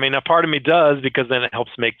torn. A part of me does, because then it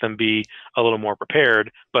helps make them be a little more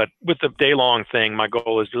prepared. But with the day-long thing, my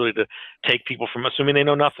goal is really to take people from assuming they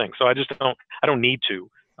know nothing. So I don't need to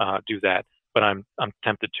do that, but I'm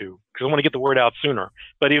tempted to, because I want to get the word out sooner.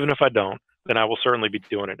 But even if I don't, then I will certainly be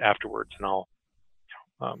doing it afterwards, and I'll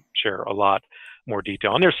share a lot more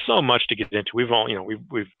detail. And there's so much to get into. We've all,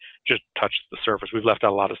 we've just touched the surface. We've left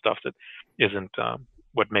out a lot of stuff that isn't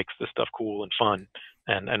what makes this stuff cool and fun.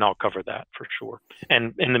 And I'll cover that for sure.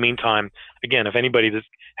 And in the meantime, again, if anybody that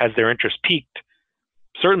has their interest piqued,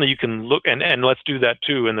 certainly you can look, and let's do that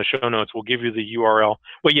too in the show notes. We'll give you the URL.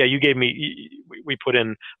 Well, yeah, you gave me, we put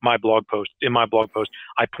in my blog post. In my blog post,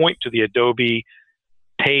 I point to the Adobe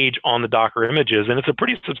page on the Docker images, and it's a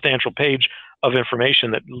pretty substantial page of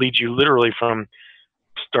information that leads you literally from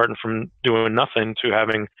starting from doing nothing to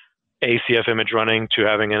having a CF image running to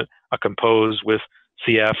having a compose with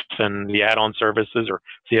CF and the add-on services, or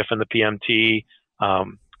CF and the PMT.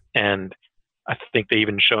 And I think they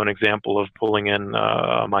even show an example of pulling in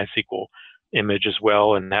a MySQL image as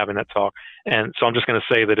well and having that talk. And so I'm just going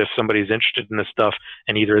to say that if somebody's interested in this stuff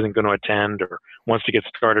and either isn't going to attend or wants to get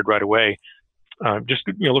started right away, just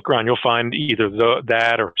look around. You'll find either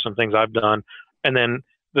that or some things I've done, and then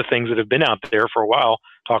the things that have been out there for a while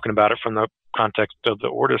talking about it from the context of the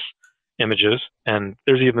Ortus images. And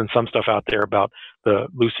there's even some stuff out there about the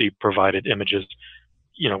Lucy provided images.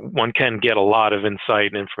 One can get a lot of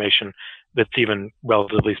insight and information that's even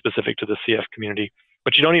relatively specific to the CF community,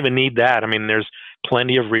 but you don't even need that. I mean, there's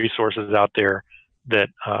plenty of resources out there that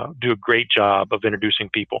do a great job of introducing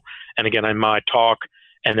people. And again, in my talk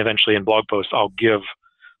and eventually in blog posts, I'll give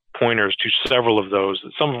pointers to several of those,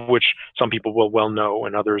 some of which some people will well know,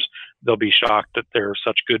 and others they'll be shocked that there's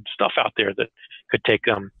such good stuff out there that could take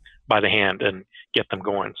them by the hand and get them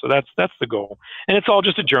going. So that's the goal. And it's all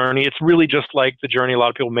just a journey. It's really just like the journey a lot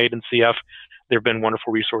of people made in CF. There have been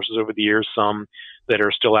wonderful resources over the years, some that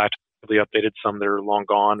are still actively updated, some that are long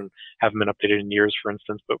gone and haven't been updated in years, for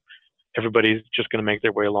instance, but everybody's just going to make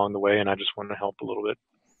their way along the way, and I just want to help a little bit.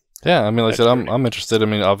 Yeah, I mean, like I said, I'm interested. I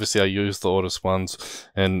mean, obviously, I use the Ortus ones,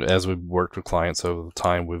 and as we've worked with clients over the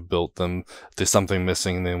time, we've built them. If there's something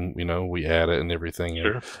missing, then we add it and everything.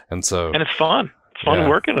 Sure. And so, and it's fun. It's fun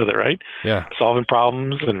working with it, right? Yeah, solving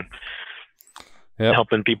problems and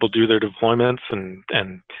helping people do their deployments, and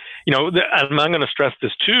I'm going to stress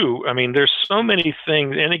this too. I mean, there's so many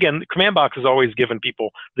things, and again, CommandBox has always given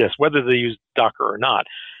people this, whether they use Docker or not.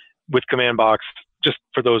 With CommandBox, just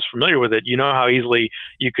for those familiar with it, how easily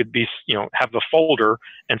you could be, have the folder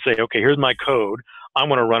and say, okay, here's my code. I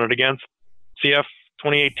want to run it against CF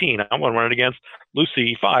 2018. I want to run it against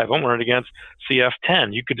Lucy 5. I want to run it against CF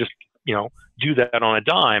 10. You could just, do that on a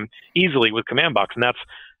dime easily with CommandBox, and that's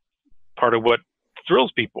part of what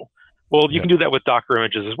thrills people. Well, you can do that with Docker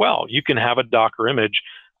images as well. You can have a Docker image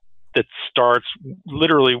that starts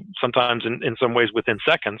literally sometimes in some ways within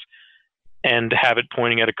seconds, and have it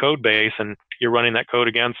pointing at a code base, and you're running that code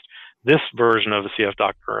against this version of the CF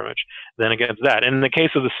Docker image, then against that. And in the case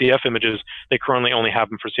of the CF images, they currently only have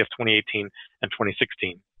them for CF 2018 and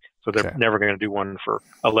 2016. So they're never going to do one for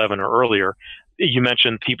 11 or earlier. You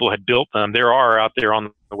mentioned people had built them. There are out there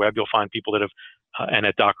on the web, you'll find people that have, and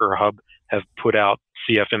at Docker Hub, have put out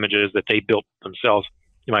CF images that they built themselves.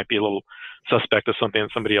 You might be a little suspect of something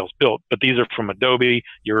that somebody else built, but these are from Adobe.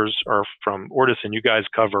 Yours are from Ortus, and you guys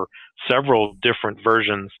cover several different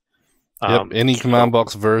versions. Any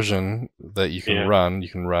CommandBox version that you can run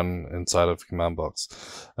inside of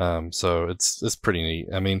CommandBox. So it's pretty neat.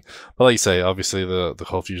 I mean, but like you say, obviously the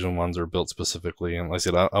ColdFusion ones are built specifically, and like I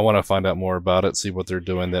said, I want to find out more about it, see what they're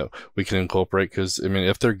doing that we can incorporate. Because I mean,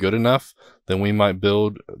 if they're good enough, then we might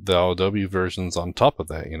build the Adobe versions on top of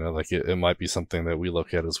that. Like it might be something that we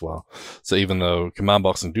look at as well. So even though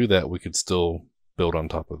CommandBox can do that, we could still build on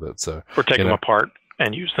top of it. So or take them apart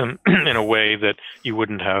and use them in a way that you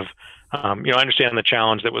wouldn't have. I understand the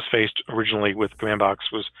challenge that was faced originally with CommandBox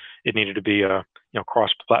was it needed to be a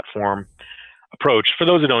cross-platform approach. For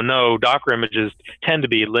those who don't know, Docker images tend to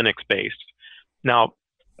be Linux-based. Now,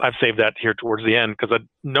 I've saved that here towards the end because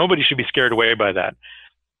nobody should be scared away by that.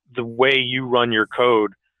 The way you run your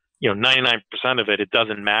code, 99% of it, it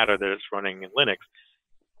doesn't matter that it's running in Linux.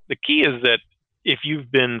 The key is that if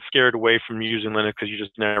you've been scared away from using Linux because you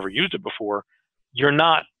just never used it before, you're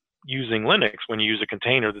not using Linux when you use a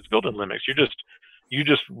container that's built in Linux. You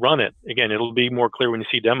just run it. Again, it'll be more clear when you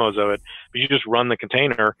see demos of it, but you just run the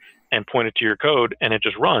container and point it to your code and it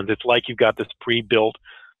just runs. It's like you've got this pre-built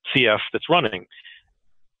CF that's running.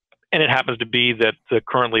 And it happens to be that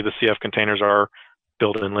currently the CF containers are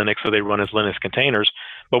built in Linux, so they run as Linux containers.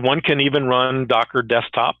 But one can even run Docker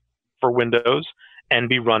Desktop for Windows and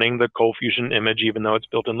be running the ColdFusion image, even though it's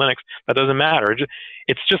built in Linux. That doesn't matter.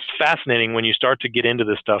 It's just fascinating when you start to get into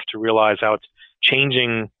this stuff to realize how it's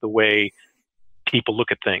changing the way people look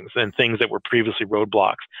at things and things that were previously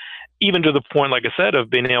roadblocks. Even to the point, like I said, of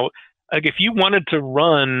being able, like if you wanted to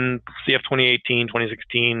run CF 2018,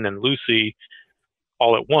 2016, and Lucy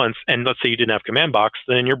all at once, and let's say you didn't have command box,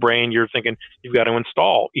 then in your brain you're thinking you've got to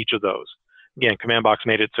install each of those. Again, command box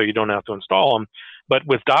made it so you don't have to install them, but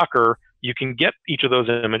with Docker you can get each of those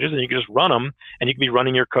images and you can just run them, and you can be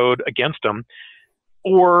running your code against them.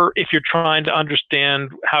 Or if you're trying to understand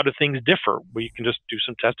how do things differ, well, you can just do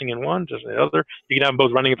some testing in one, just the other. You can have them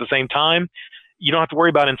both running at the same time. You don't have to worry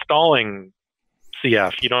about installing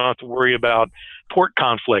CF. You don't have to worry about port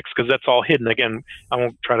conflicts because that's all hidden. Again, I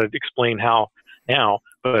won't try to explain how now,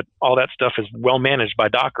 but all that stuff is well managed by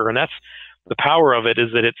Docker. And that's the power of it,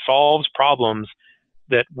 is that it solves problems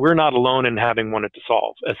that we're not alone in having wanted to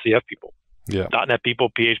solve as CF people. Yeah. .NET people,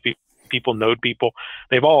 PHP people, Node people,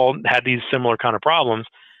 they've all had these similar kind of problems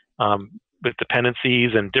with dependencies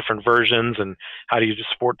and different versions and how do you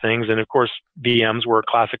support things. And of course, VMs were a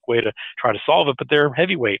classic way to try to solve it, but they're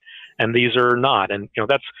heavyweight, and these are not. And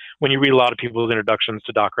that's when you read a lot of people's introductions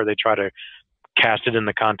to Docker, they try to cast it in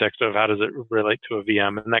the context of how does it relate to a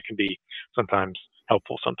VM, and that can be sometimes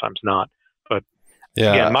helpful, sometimes not. But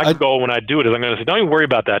yeah, again, my goal when I do it is I'm going to say, don't even worry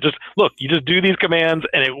about that. Just look, you just do these commands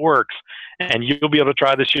and it works, and you'll be able to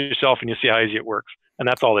try this yourself and you see how easy it works. And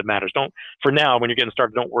that's all that matters. For now, when you're getting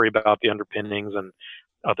started, don't worry about the underpinnings and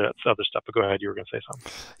other stuff. But go ahead, you were going to say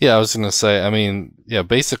something. Yeah, I was going to say, I mean, yeah,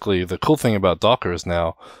 basically the cool thing about Docker is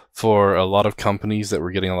now for a lot of companies that were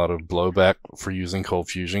getting a lot of blowback for using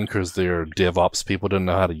ColdFusion because their DevOps people didn't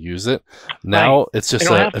know how to use it. Now right. It's just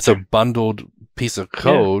it's a bundled piece of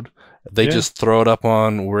code. Yeah. They just throw it up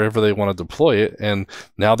on wherever they want to deploy it, and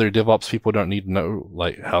now their DevOps people don't need to know,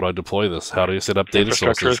 like, how do I deploy this? How do you set up data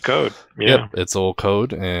sources? Infrastructure is code. Yeah. Yep, it's all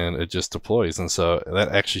code, and it just deploys. And so that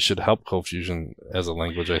actually should help ColdFusion as a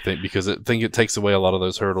language, I think, because I think it takes away a lot of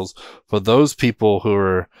those hurdles for those people who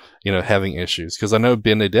are, having issues. Because I know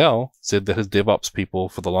Ben Adele said that his DevOps people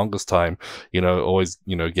for the longest time, always,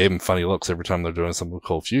 gave him funny looks every time they're doing something with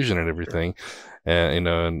ColdFusion and everything. And,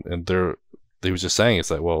 and they was just saying, it's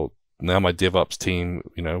like, well, now my DevOps team,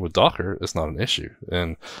 with Docker, it's not an issue.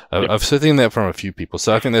 And I've seen that from a few people.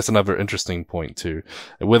 So I think that's another interesting point too.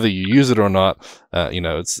 Whether you use it or not,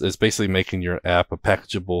 it's basically making your app a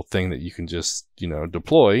packageable thing that you can just,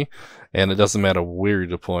 deploy. And it doesn't matter where you're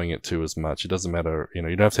deploying it to as much. It doesn't matter, you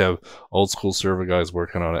don't have to have old school server guys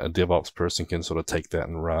working on it. A DevOps person can sort of take that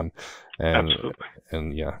and run. And, absolutely.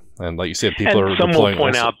 And yeah. And like you said, people are some deploying. Will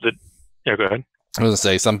point out that, yeah, go ahead. I was gonna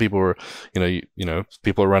say some people were,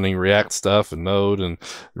 people are running React stuff and Node and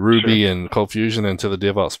Ruby and ColdFusion, and to the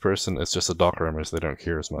DevOps person, it's just a Docker image. They don't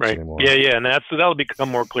care as much anymore. Yeah, and that'll become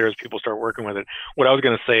more clear as people start working with it. What I was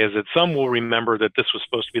going to say is that some will remember that this was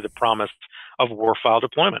supposed to be the promise of war file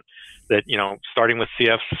deployment. That starting with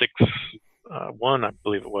CF 6.1, I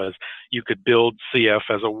believe it was, you could build CF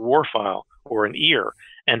as a war file or an ear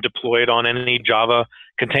and deploy it on any Java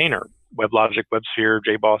container, WebLogic, WebSphere,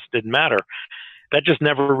 JBoss, didn't matter. That just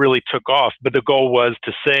never really took off. But the goal was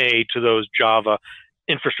to say to those Java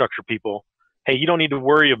infrastructure people, hey, you don't need to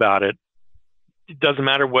worry about it. It doesn't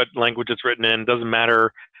matter what language it's written in. It doesn't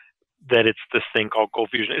matter that it's this thing called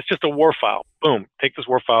ColdFusion. It's just a war file. Boom, take this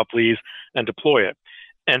war file, please, and deploy it.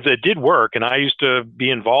 And it did work, and I used to be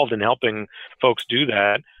involved in helping folks do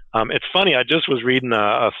that. It's funny, I just was reading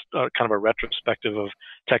a kind of a retrospective of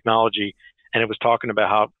technology, and it was talking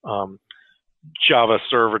about how Java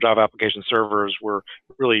application servers were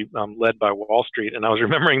really led by Wall Street. And I was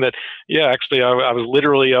remembering that, actually, I was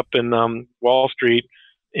literally up in Wall Street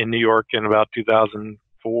in New York in about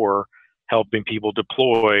 2004, helping people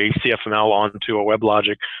deploy CFML onto a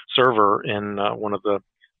WebLogic server in one of the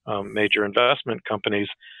major investment companies.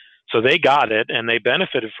 So they got it and they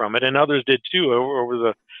benefited from it, and others did too over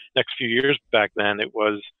the next few years. Back then, it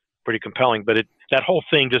was pretty compelling, but that whole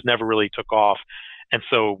thing just never really took off. And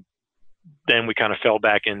so then we kind of fell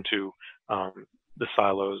back into the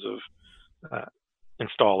silos of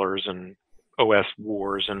installers and OS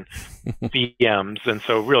wars and VMs. And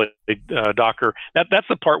so really Docker, that's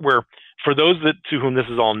the part where for those to whom this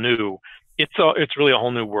is all new, it's really a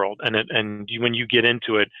whole new world. And when you get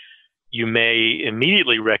into it, you may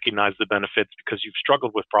immediately recognize the benefits because you've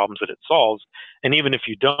struggled with problems that it solves. And even if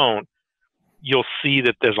you don't, you'll see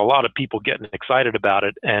that there's a lot of people getting excited about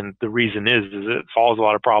it. And the reason is it solves a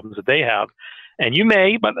lot of problems that they have. And you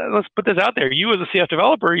may, but let's put this out there, you as a CF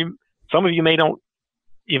developer, some of you may don't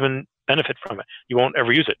even benefit from it. You won't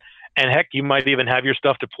ever use it. And heck, you might even have your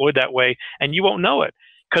stuff deployed that way and you won't know it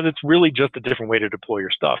because it's really just a different way to deploy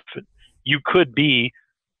your stuff. You could be,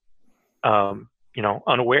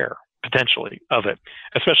 unaware potentially of it,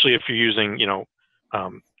 especially if you're using,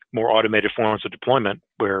 more automated forms of deployment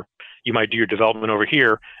where you might do your development over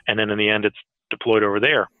here and then in the end it's deployed over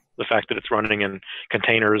there. The fact that it's running in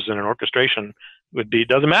containers and an orchestration would be,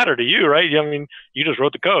 doesn't matter to you, right? I mean, you just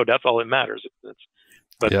wrote the code. That's all that matters.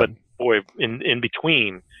 But boy, in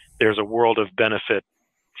between, there's a world of benefit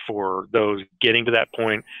for those getting to that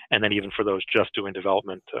point, and then even for those just doing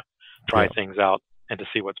development to try things out and to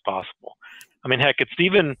see what's possible. I mean, heck, it's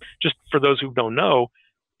even, just for those who don't know,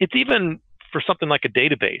 it's even for something like a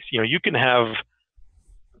database. You know, you can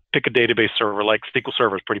pick a database server, like SQL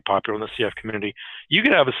Server is pretty popular in the CF community. You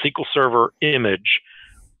could have a SQL Server image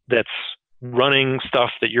that's running stuff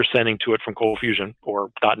that you're sending to it from ColdFusion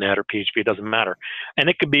or .NET or PHP, it doesn't matter. And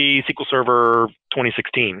it could be SQL Server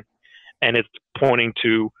 2016, and it's pointing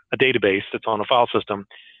to a database that's on a file system.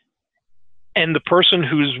 And the person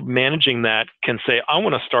who's managing that can say, I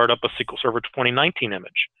want to start up a SQL Server 2019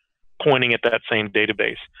 image, pointing at that same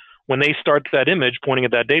database. When they start that image pointing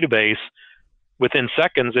at that database, within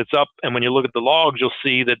seconds, it's up. And when you look at the logs, you'll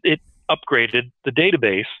see that it upgraded the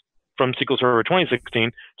database from SQL Server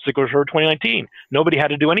 2016 to SQL Server 2019. Nobody had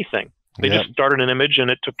to do anything. They just started an image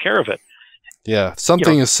and it took care of it. Yeah,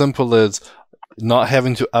 something as simple as not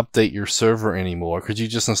having to update your server anymore because you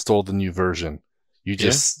just installed the new version. You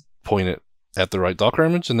just point it at the right Docker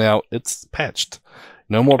image and now it's patched.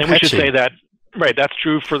 No more patching. And we should say that, right, that's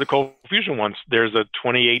true for the ColdFusion ones. There's a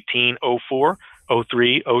 2018 04,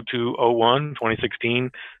 03, 02, 01,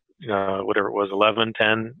 2016, whatever it was, 11,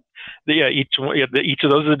 10. Each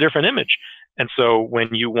of those is a different image. And so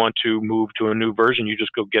when you want to move to a new version, you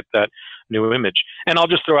just go get that new image. And I'll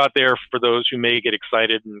just throw out there for those who may get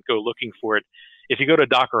excited and go looking for it. If you go to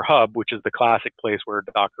Docker Hub, which is the classic place where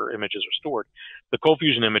Docker images are stored, the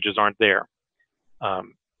ColdFusion images aren't there.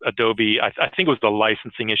 Adobe, I think it was the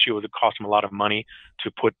licensing issue. It cost them a lot of money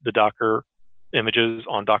to put the Docker images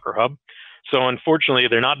on Docker Hub. So unfortunately,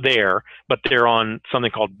 they're not there, but they're on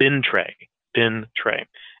something called bin tray.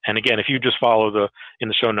 And again, if you just follow in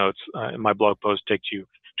the show notes, my blog post takes you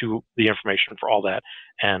to the information for all that.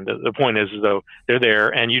 And the point is, though, they're there,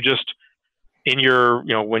 and you just, in your,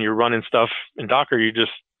 when you're running stuff in Docker, you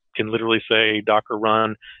just can literally say Docker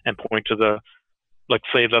run and point to the, let's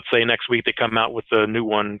say next week they come out with a new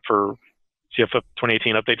one for CF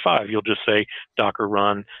 2018 update 5. You'll just say Docker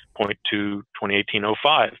run, point to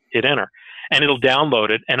 2018-05, hit enter, and it'll download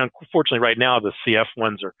it. And unfortunately, right now the CF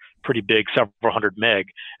ones are pretty big, several hundred meg,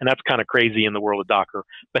 and that's kind of crazy in the world of Docker.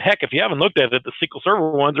 But heck, if you haven't looked at it, the SQL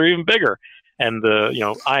Server ones are even bigger, and the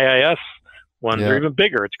IIS ones are even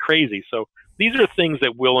bigger. It's crazy. So these are things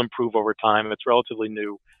that will improve over time. It's relatively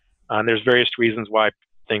new, and there's various reasons why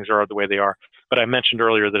things are the way they are. But I mentioned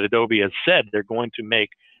earlier that Adobe has said they're going to make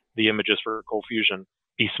the images for ColdFusion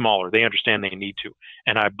be smaller. They understand they need to.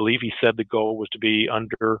 And I believe he said the goal was to be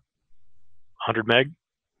under 100 meg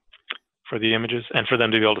for the images and for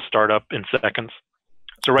them to be able to start up in seconds.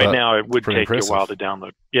 So right now it would take you a while to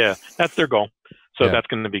download. Yeah, that's their goal. So that's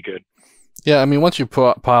going to be good. Yeah, I mean, once you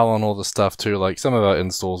pile on all the stuff too, like some of our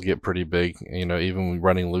installs get pretty big, even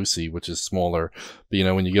running Lucy, which is smaller.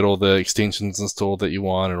 But, when you get all the extensions installed that you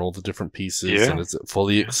want and all the different pieces and it's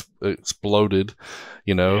fully exploded,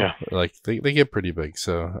 like they get pretty big.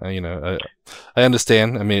 So, I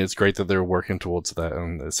understand. I mean, it's great that they're working towards that,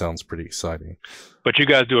 and it sounds pretty exciting. But you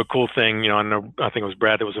guys do a cool thing. I think it was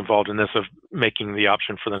Brad that was involved in this, of making the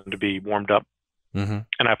option for them to be warmed up. Mm-hmm.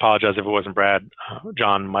 And I apologize if it wasn't Brad.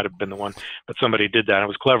 John might have been the one, but somebody did that. It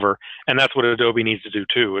was clever, and that's what Adobe needs to do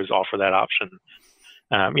too, is offer that option.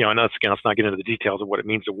 And let's not get into the details of what it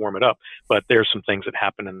means to warm it up, but there's some things that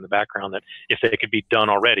happen in the background that, if they could be done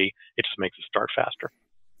already, it just makes it start faster.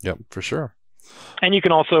 Yep, for sure. And you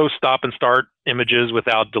can also stop and start images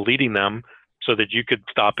without deleting them, so that you could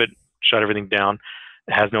stop it, shut everything down.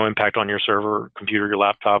 It has no impact on your server, computer, your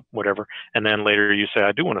laptop, whatever. And then later you say,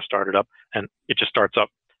 I do want to start it up, and it just starts up,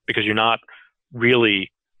 because you're not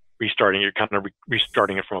really restarting. You're kind of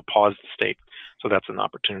restarting it from a paused state. So that's an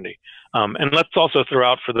opportunity. And let's also throw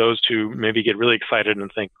out, for those who maybe get really excited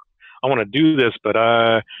and think, I want to do this, but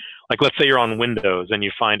like let's say you're on Windows and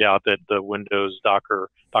you find out that the Windows Docker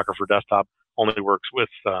for desktop only works with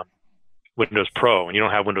Windows Pro, and you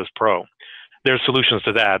don't have Windows Pro. There's solutions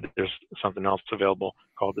to that. There's something else available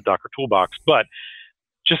called the Docker Toolbox. But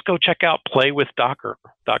just go check out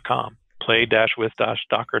playwithdocker.com,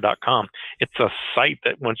 play-with-docker.com. It's a site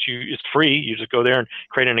that it's free. You just go there and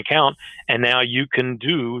create an account, and now you can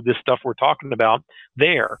do this stuff we're talking about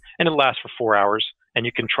there. And it lasts for 4 hours, and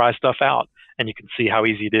you can try stuff out, and you can see how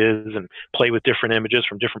easy it is and play with different images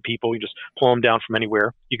from different people. You just pull them down from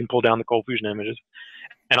anywhere. You can pull down the ColdFusion images.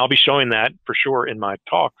 And I'll be showing that for sure in my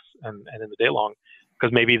talks and in the day long,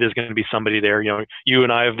 because maybe there's going to be somebody there. You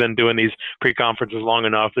and I have been doing these pre-conferences long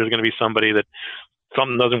enough. There's going to be somebody that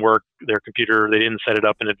something doesn't work, their computer, they didn't set it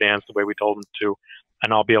up in advance the way we told them to,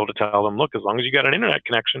 and I'll be able to tell them, look, as long as you got an internet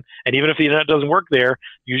connection, and even if the internet doesn't work there,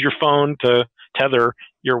 use your phone to tether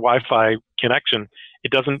your Wi-Fi connection.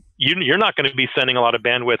 It doesn't, you're not going to be sending a lot of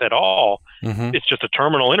bandwidth at all. It's just a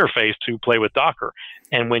terminal interface to play with Docker.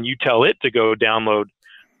 And when you tell it to go download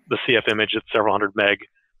the CF image at several hundred meg,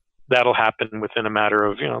 that'll happen within a matter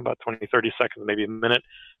of, about 20, 30 seconds, maybe a minute,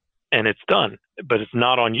 and it's done. But it's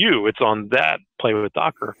not on you. It's on that Play with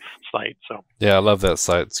Docker site. So yeah, I love that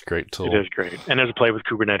site. It's a great tool. It is great. And there's a Play with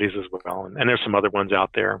Kubernetes as well. And there's some other ones out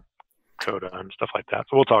there, Coda and stuff like that.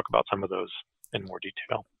 So we'll talk about some of those in more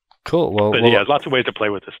detail. Cool. Well, yeah, there's lots of ways to play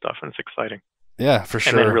with this stuff, and it's exciting. Yeah, for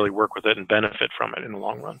sure. And then really work with it and benefit from it in the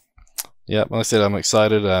long run. Yeah, like I said, I'm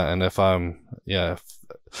excited, and if I'm,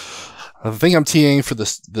 I think I'm TAing for the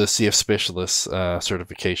CF Specialist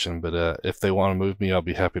certification, but if they want to move me, I'll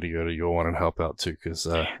be happy to go to your one and help out too. Because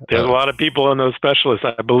there's a lot of people in those specialists.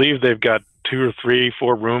 I believe they've got 2 or 3,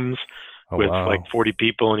 4 rooms with like 40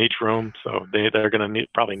 people in each room, so they're going to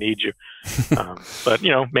probably need you. But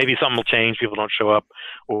maybe something will change. People don't show up,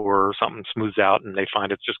 or something smooths out, and they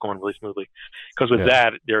find it's just going really smoothly. Because with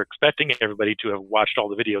that, they're expecting everybody to have watched all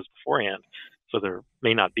the videos beforehand, so there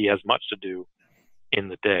may not be as much to do in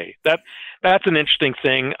the day. That's an interesting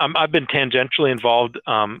thing. I've been tangentially involved.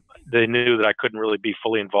 They knew that I couldn't really be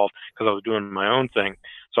fully involved because I was doing my own thing.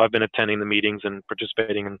 So I've been attending the meetings and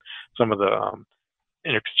participating in some of the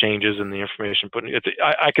exchanges and the information putting.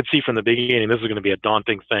 I could see from the beginning this is going to be a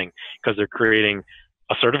daunting thing, because they're creating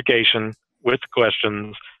a certification with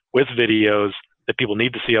questions, with videos that people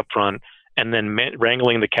need to see up front, and then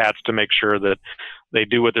wrangling the cats to make sure that they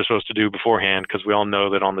do what they're supposed to do beforehand, because we all know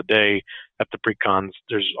that on the day at the pre-cons,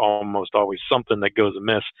 there's almost always something that goes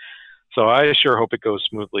amiss. So I sure hope it goes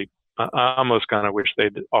smoothly. I almost kind of wish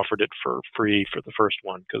they'd offered it for free for the first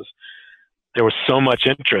one, because there was so much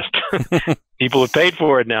interest. People have paid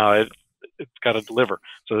for it now. It's got to deliver.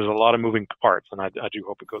 So there's a lot of moving parts, and I do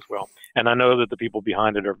hope it goes well. And I know that the people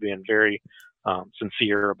behind it are being very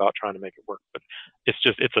sincere about trying to make it work, but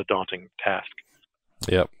it's a daunting task.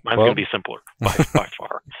 Yep. Mine's going to be simpler by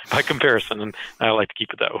far, by comparison, and I like to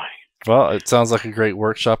keep it that way. Well, it sounds like a great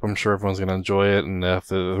workshop. I'm sure everyone's going to enjoy it, and if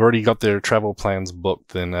they've already got their travel plans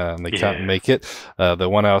booked, then they can't make it. The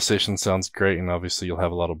 1 hour session sounds great, and obviously you'll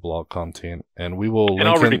have a lot of blog content, and we will. And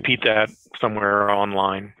I'll repeat that somewhere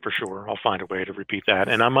online for sure. I'll find a way to repeat that,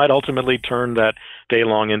 and I might ultimately turn that day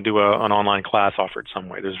long into an online class offered some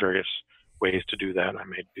way. There's various ways to do that, and I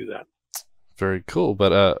may do that. Very cool.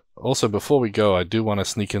 But also, before we go, I do want to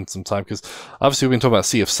sneak in some time, because obviously we've been talking about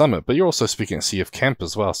CF Summit, but you're also speaking at CF Camp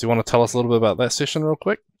as well. So you want to tell us a little bit about that session real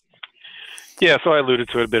quick? Yeah, so I alluded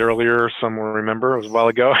to it a bit earlier. Some will remember. It was a while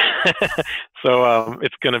ago. So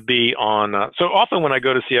it's going to be on... so often when I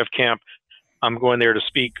go to CF Camp, I'm going there to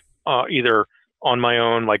speak either on my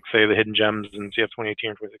own, like, say, the Hidden Gems in CF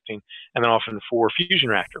 2018 or 2016, and then often for Fusion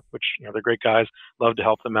Reactor, which, they're great guys. Love to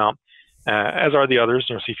help them out. As are the others,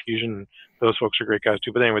 CFusion, those folks are great guys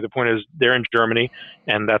too. But anyway, the point is they're in Germany,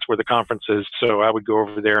 and that's where the conference is. So I would go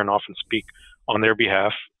over there and often speak on their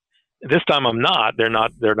behalf. This time I'm not. They're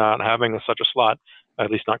not having such a slot,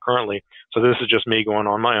 at least not currently. So this is just me going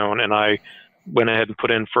on my own, and I went ahead and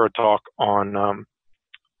put in for a talk on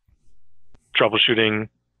troubleshooting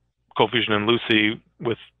ColdFusion and Lucy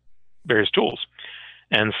with various tools.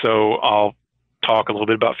 And so I'll talk a little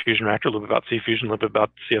bit about Fusion Reactor, a little bit about CFusion, a little bit about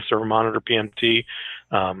CF Server Monitor, PMT,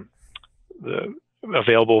 the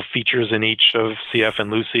available features in each of CF and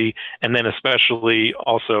Lucy, and then especially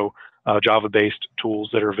also Java-based tools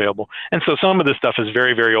that are available. And so some of this stuff is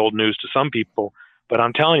very, very old news to some people, but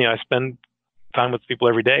I'm telling you, I spend time with people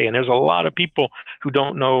every day, and there's a lot of people who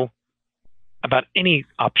don't know about any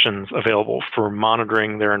options available for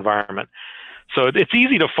monitoring their environment. So it's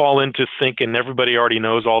easy to fall into thinking everybody already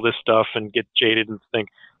knows all this stuff and get jaded and think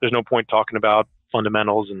there's no point talking about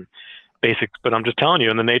fundamentals and basics. But I'm just telling you,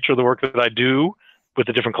 in the nature of the work that I do with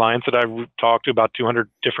the different clients that I talk to, about 200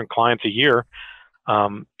 different clients a year,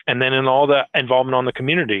 and then in all the involvement on the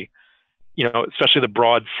community, especially the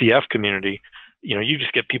broad CF community, you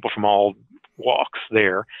just get people from all walks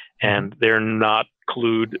there, and they're not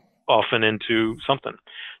clued often into something.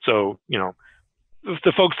 So,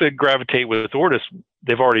 the folks that gravitate with Ortus,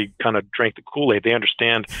 they've already kind of drank the Kool-Aid. They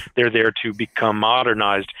understand they're there to become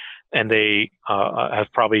modernized, and they have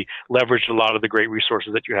probably leveraged a lot of the great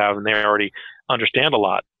resources that you have, and they already understand a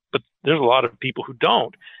lot. But there's a lot of people who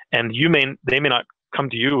don't, and they may not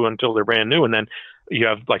come to you until they're brand new. And then you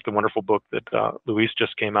have like the wonderful book that Luis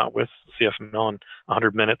just came out with, CFML in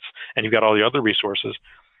 100 minutes, and you've got all the other resources.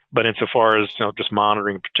 But insofar as just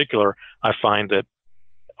monitoring in particular, I find that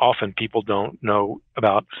often people don't know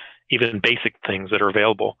about even basic things that are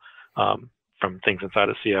available, from things inside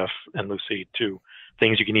of CF and Lucy to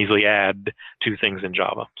things you can easily add to things in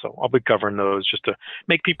Java. So I'll be covering those just to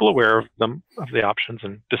make people aware of them, of the options,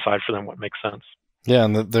 and decide for them what makes sense. Yeah,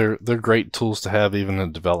 and they're great tools to have even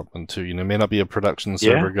in development too. You know, may not be a production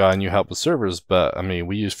server guy and you help with servers, but I mean,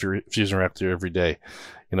 we use Fusion Reactor every day.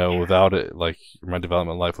 You know, without it, like, my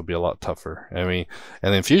development life would be a lot tougher. I mean,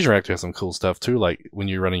 and then Fusion Reactor has some cool stuff too, like when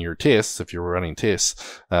you're running your tests, if you're running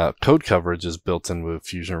tests, code coverage is built in with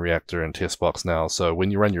Fusion Reactor and TestBox now. So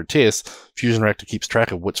when you run your tests, Fusion Reactor keeps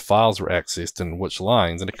track of which files were accessed and which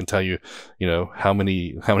lines, and it can tell you, you know, how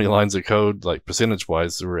many lines of code, like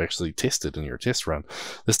percentage-wise, were actually tested in your test run.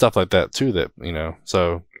 There's stuff like that too that, you know,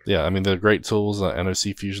 so yeah, I mean, they're great tools.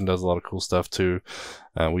 NOC Fusion does a lot of cool stuff too.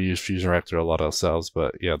 We use Fusion Reactor a lot ourselves,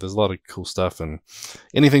 but yeah, there's a lot of cool stuff and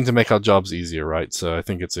anything to make our jobs easier, right? So I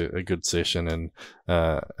think it's a good session, and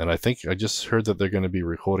I think I just heard that they're going to be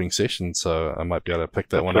recording sessions, so I might be able to pick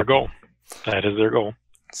that one up. That's their goal. That is their goal.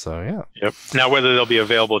 So yeah. Yep. Now, whether they'll be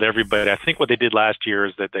available to everybody, I think what they did last year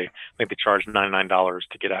is that they charged $99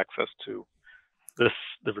 to get access to this.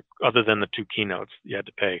 Other than the 2 keynotes, you had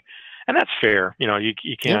to pay, and that's fair. You know, you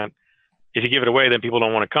can't. If you give it away, then people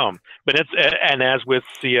don't want to come. But and as with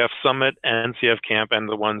CF Summit and CF Camp and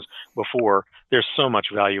the ones before, there's so much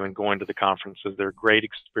value in going to the conferences. They're great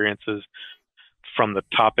experiences, from the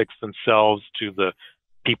topics themselves to the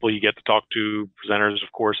people you get to talk to, presenters,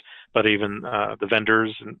 of course, but even the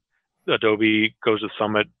vendors. And Adobe goes to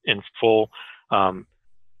Summit in full.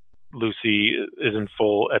 Lucy is in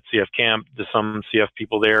full at CF Camp. There's some CF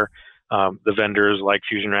people there. The vendors like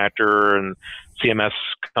Fusion Reactor and CMS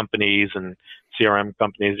companies and CRM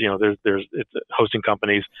companies, you know, there's hosting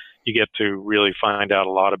companies. You get to really find out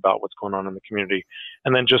a lot about what's going on in the community.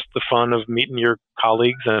 And then just the fun of meeting your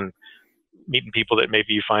colleagues and meeting people that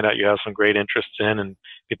maybe you find out you have some great interests in, and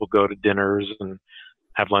people go to dinners and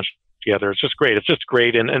have lunch together. It's just great. It's just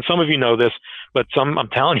great. And some of you know this, but I'm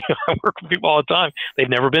telling you, I work with people all the time. They've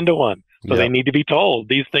never been to one. So they need to be told,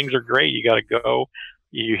 these things are great. You got to go.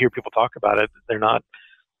 You hear people talk about it. They're not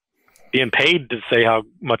being paid to say how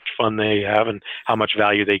much fun they have and how much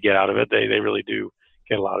value they get out of it. They really do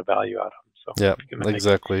get a lot of value out of them. So yeah,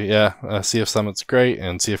 exactly. Yeah, CF Summit's great,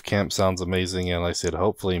 and CF Camp sounds amazing. And like I said,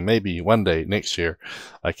 hopefully, maybe one day next year,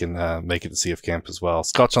 I can make it to CF Camp as well.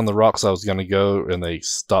 Scotch on the Rocks, I was going to go, and they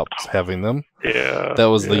stopped having them. Yeah, that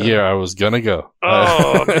was the year I was going to go.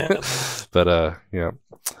 Oh man! But yeah.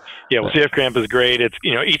 Yeah, well, CF Camp is great. It's,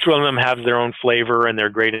 you know, each one of them has their own flavor and they're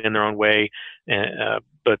great in their own way.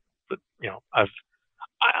 But you know, I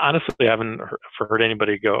honestly haven't heard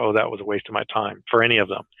anybody go, "Oh, that was a waste of my time," for any of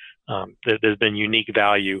them. There's been unique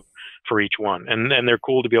value for each one, and they're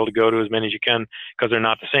cool to be able to go to as many as you can, because they're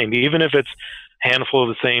not the same. Even if it's a handful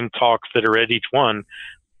of the same talks that are at each one,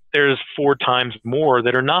 there's 4 times more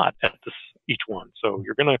that are not at each one. So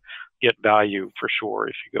you're going to get value for sure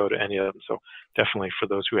if you go to any of them. So definitely, for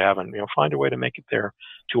those who haven't, you know, find a way to make it there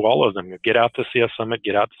to all of them. Get out to CF Summit,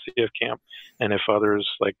 get out to CF Camp, and if others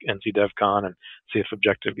like NC DevCon and CF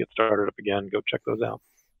Objective get started up again, go check those out.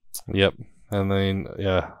 Yep. And then,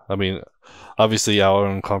 yeah, I mean, obviously our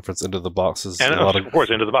own conference, Into the Box, is and a lot of course,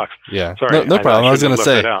 Into the Box. Yeah. Sorry. No problem. I was going to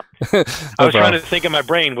say. I was trying to think in my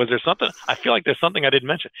brain, was there something? I feel like there's something I didn't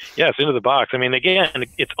mention. Yes, Into the Box. I mean, again,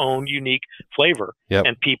 its own unique flavor. Yep.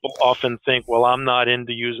 And people often think, well, I'm not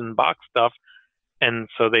into using box stuff. And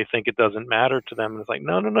so they think it doesn't matter to them. And it's like,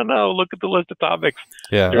 no. Look at the list of topics.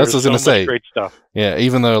 Yeah, that's what I was going to say. Great stuff. Yeah,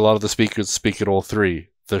 even though a lot of the speakers speak at all 3,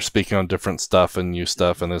 they're speaking on different stuff and new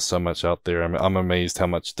stuff, and there's so much out there. I'm amazed how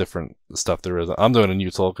much different stuff there is. I'm doing a new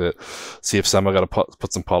talk at CF Summit. I got to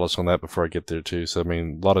put some polish on that before I get there too. So I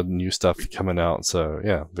mean, a lot of new stuff coming out. So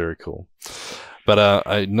yeah, very cool. But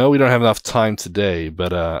I know we don't have enough time today,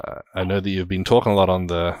 but I know that you've been talking a lot on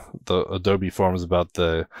the Adobe forums about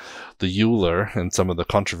the Euler and some of the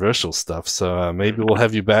controversial stuff. So maybe we'll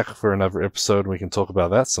have you back for another episode and we can talk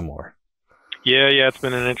about that some more. Yeah, it's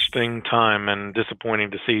been an interesting time and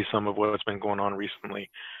disappointing to see some of what's been going on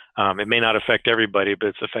recently. It may not affect everybody, but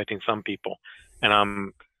it's affecting some people. And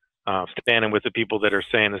I'm standing with the people that are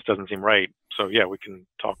saying this doesn't seem right. So yeah, we can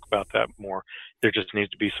talk about that more. There just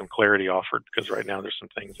needs to be some clarity offered, because right now there's some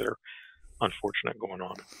things that are unfortunate going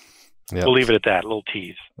on. Yep. We'll leave it at that. A little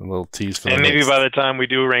tease. A little tease for and maybe by the time we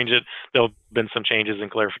do arrange it, there'll have been some changes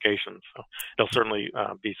and clarifications. So there'll certainly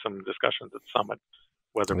be some discussions at Summit,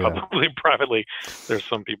 whether publicly or privately. There's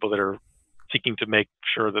some people that are seeking to make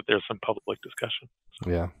sure that there's some public discussion. So.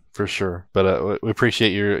 Yeah, for sure. But we appreciate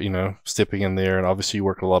your, stepping in there, and obviously you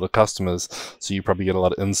work with a lot of customers, so you probably get a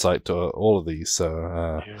lot of insight to all of these.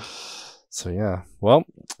 So, So yeah, well,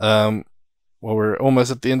 we're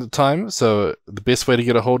almost at the end of time. So the best way to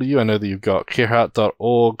get a hold of you, I know that you've got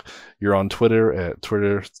carehart.org. You're on Twitter at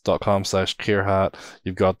twitter.com/carehart.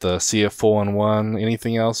 You've got the CF 411.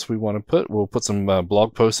 Anything else we want to put? We'll put some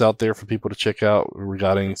blog posts out there for people to check out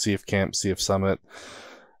regarding CF Camp, CF Summit.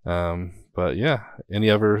 But yeah, any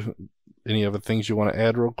other things you want to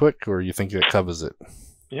add real quick, or you think that covers it?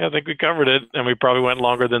 Yeah, I think we covered it, and we probably went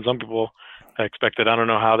longer than some people expected. I don't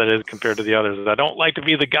know how that is compared to the others. I don't like to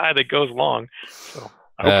be the guy that goes long, so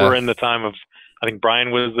I hope we're in the time of. I think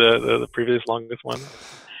Brian was the previous longest one.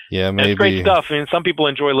 Yeah, maybe. And it's great stuff. I mean, some people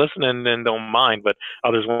enjoy listening and don't mind, but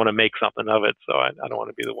others want to make something of it. So I don't want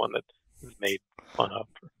to be the one that is made fun of.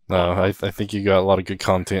 No, I think you got a lot of good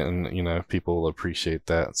content, and people will appreciate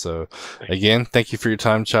that. So, again, thank you for your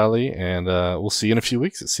time, Charlie, and we'll see you in a few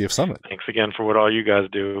weeks at CF Summit. Thanks again for what all you guys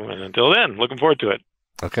do, and until then, looking forward to it.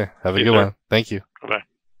 Okay, have a good one. Thank you. Bye.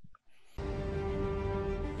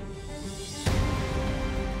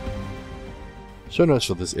 Show notes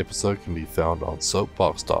for this episode can be found on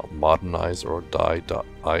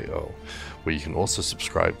soapbox.modernizeordie.io, where you can also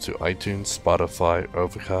subscribe to iTunes, Spotify,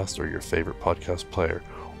 Overcast, or your favorite podcast player,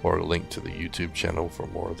 or a link to the YouTube channel for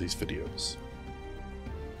more of these videos.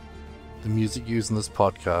 The music used in this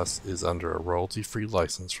podcast is under a royalty-free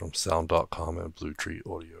license from Sound.com and Blue Tree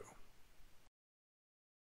Audio.